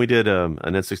know when we did an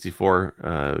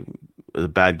N64 a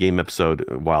bad game episode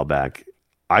a while back,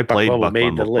 I played Buck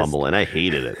Bumble and I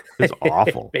hated it. It's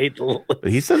awful. But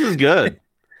he says it's good.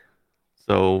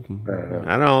 So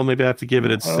I don't know. Maybe I have to give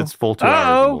it its full 2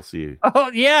 hours and we'll see. Oh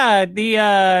yeah,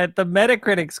 the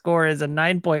Metacritic score is a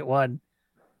 9.1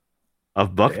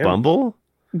 of Buck Bumble.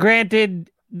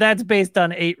 Granted, that's based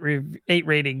on 8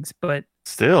 ratings, but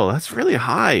still, that's really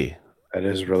high. That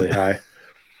is really high.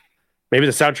 Maybe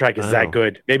the soundtrack is that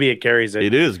good. Maybe it carries it.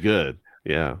 It is good.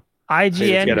 Yeah.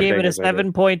 IGN gave it a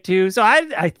 7.2. So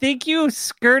I think you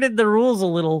skirted the rules a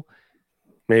little.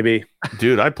 Maybe.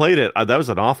 Dude, I played it. That was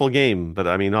an awful game, but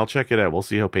I mean, I'll check it out. We'll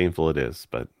see how painful it is.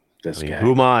 But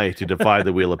who am I to defy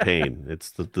the wheel of pain?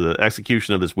 It's the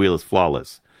execution of this wheel is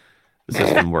flawless. The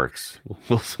system works.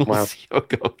 We'll see how it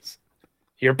goes.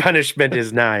 Your punishment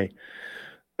is nigh.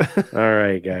 All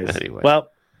right, guys. Anyway. Well,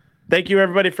 thank you,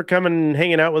 everybody, for coming and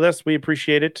hanging out with us. We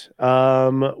appreciate it.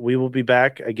 We will be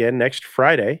back again next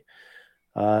Friday.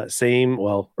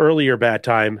 Earlier bad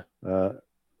time.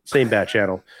 Same bad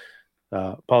channel.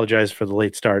 Apologize for the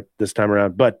late start this time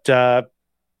around. But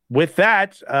with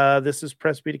that, this is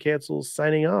Press B to Cancel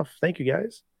signing off. Thank you,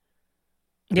 guys.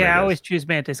 Yeah, I always choose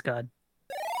Mantis God.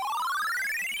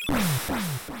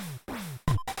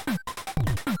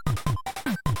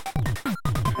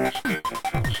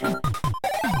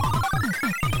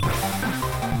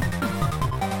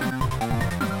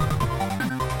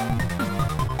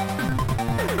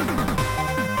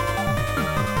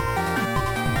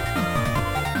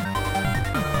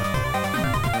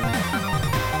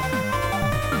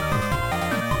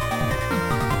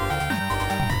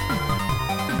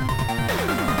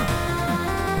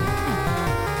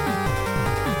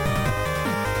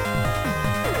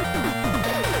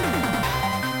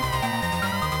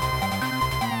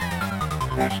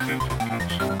 Question.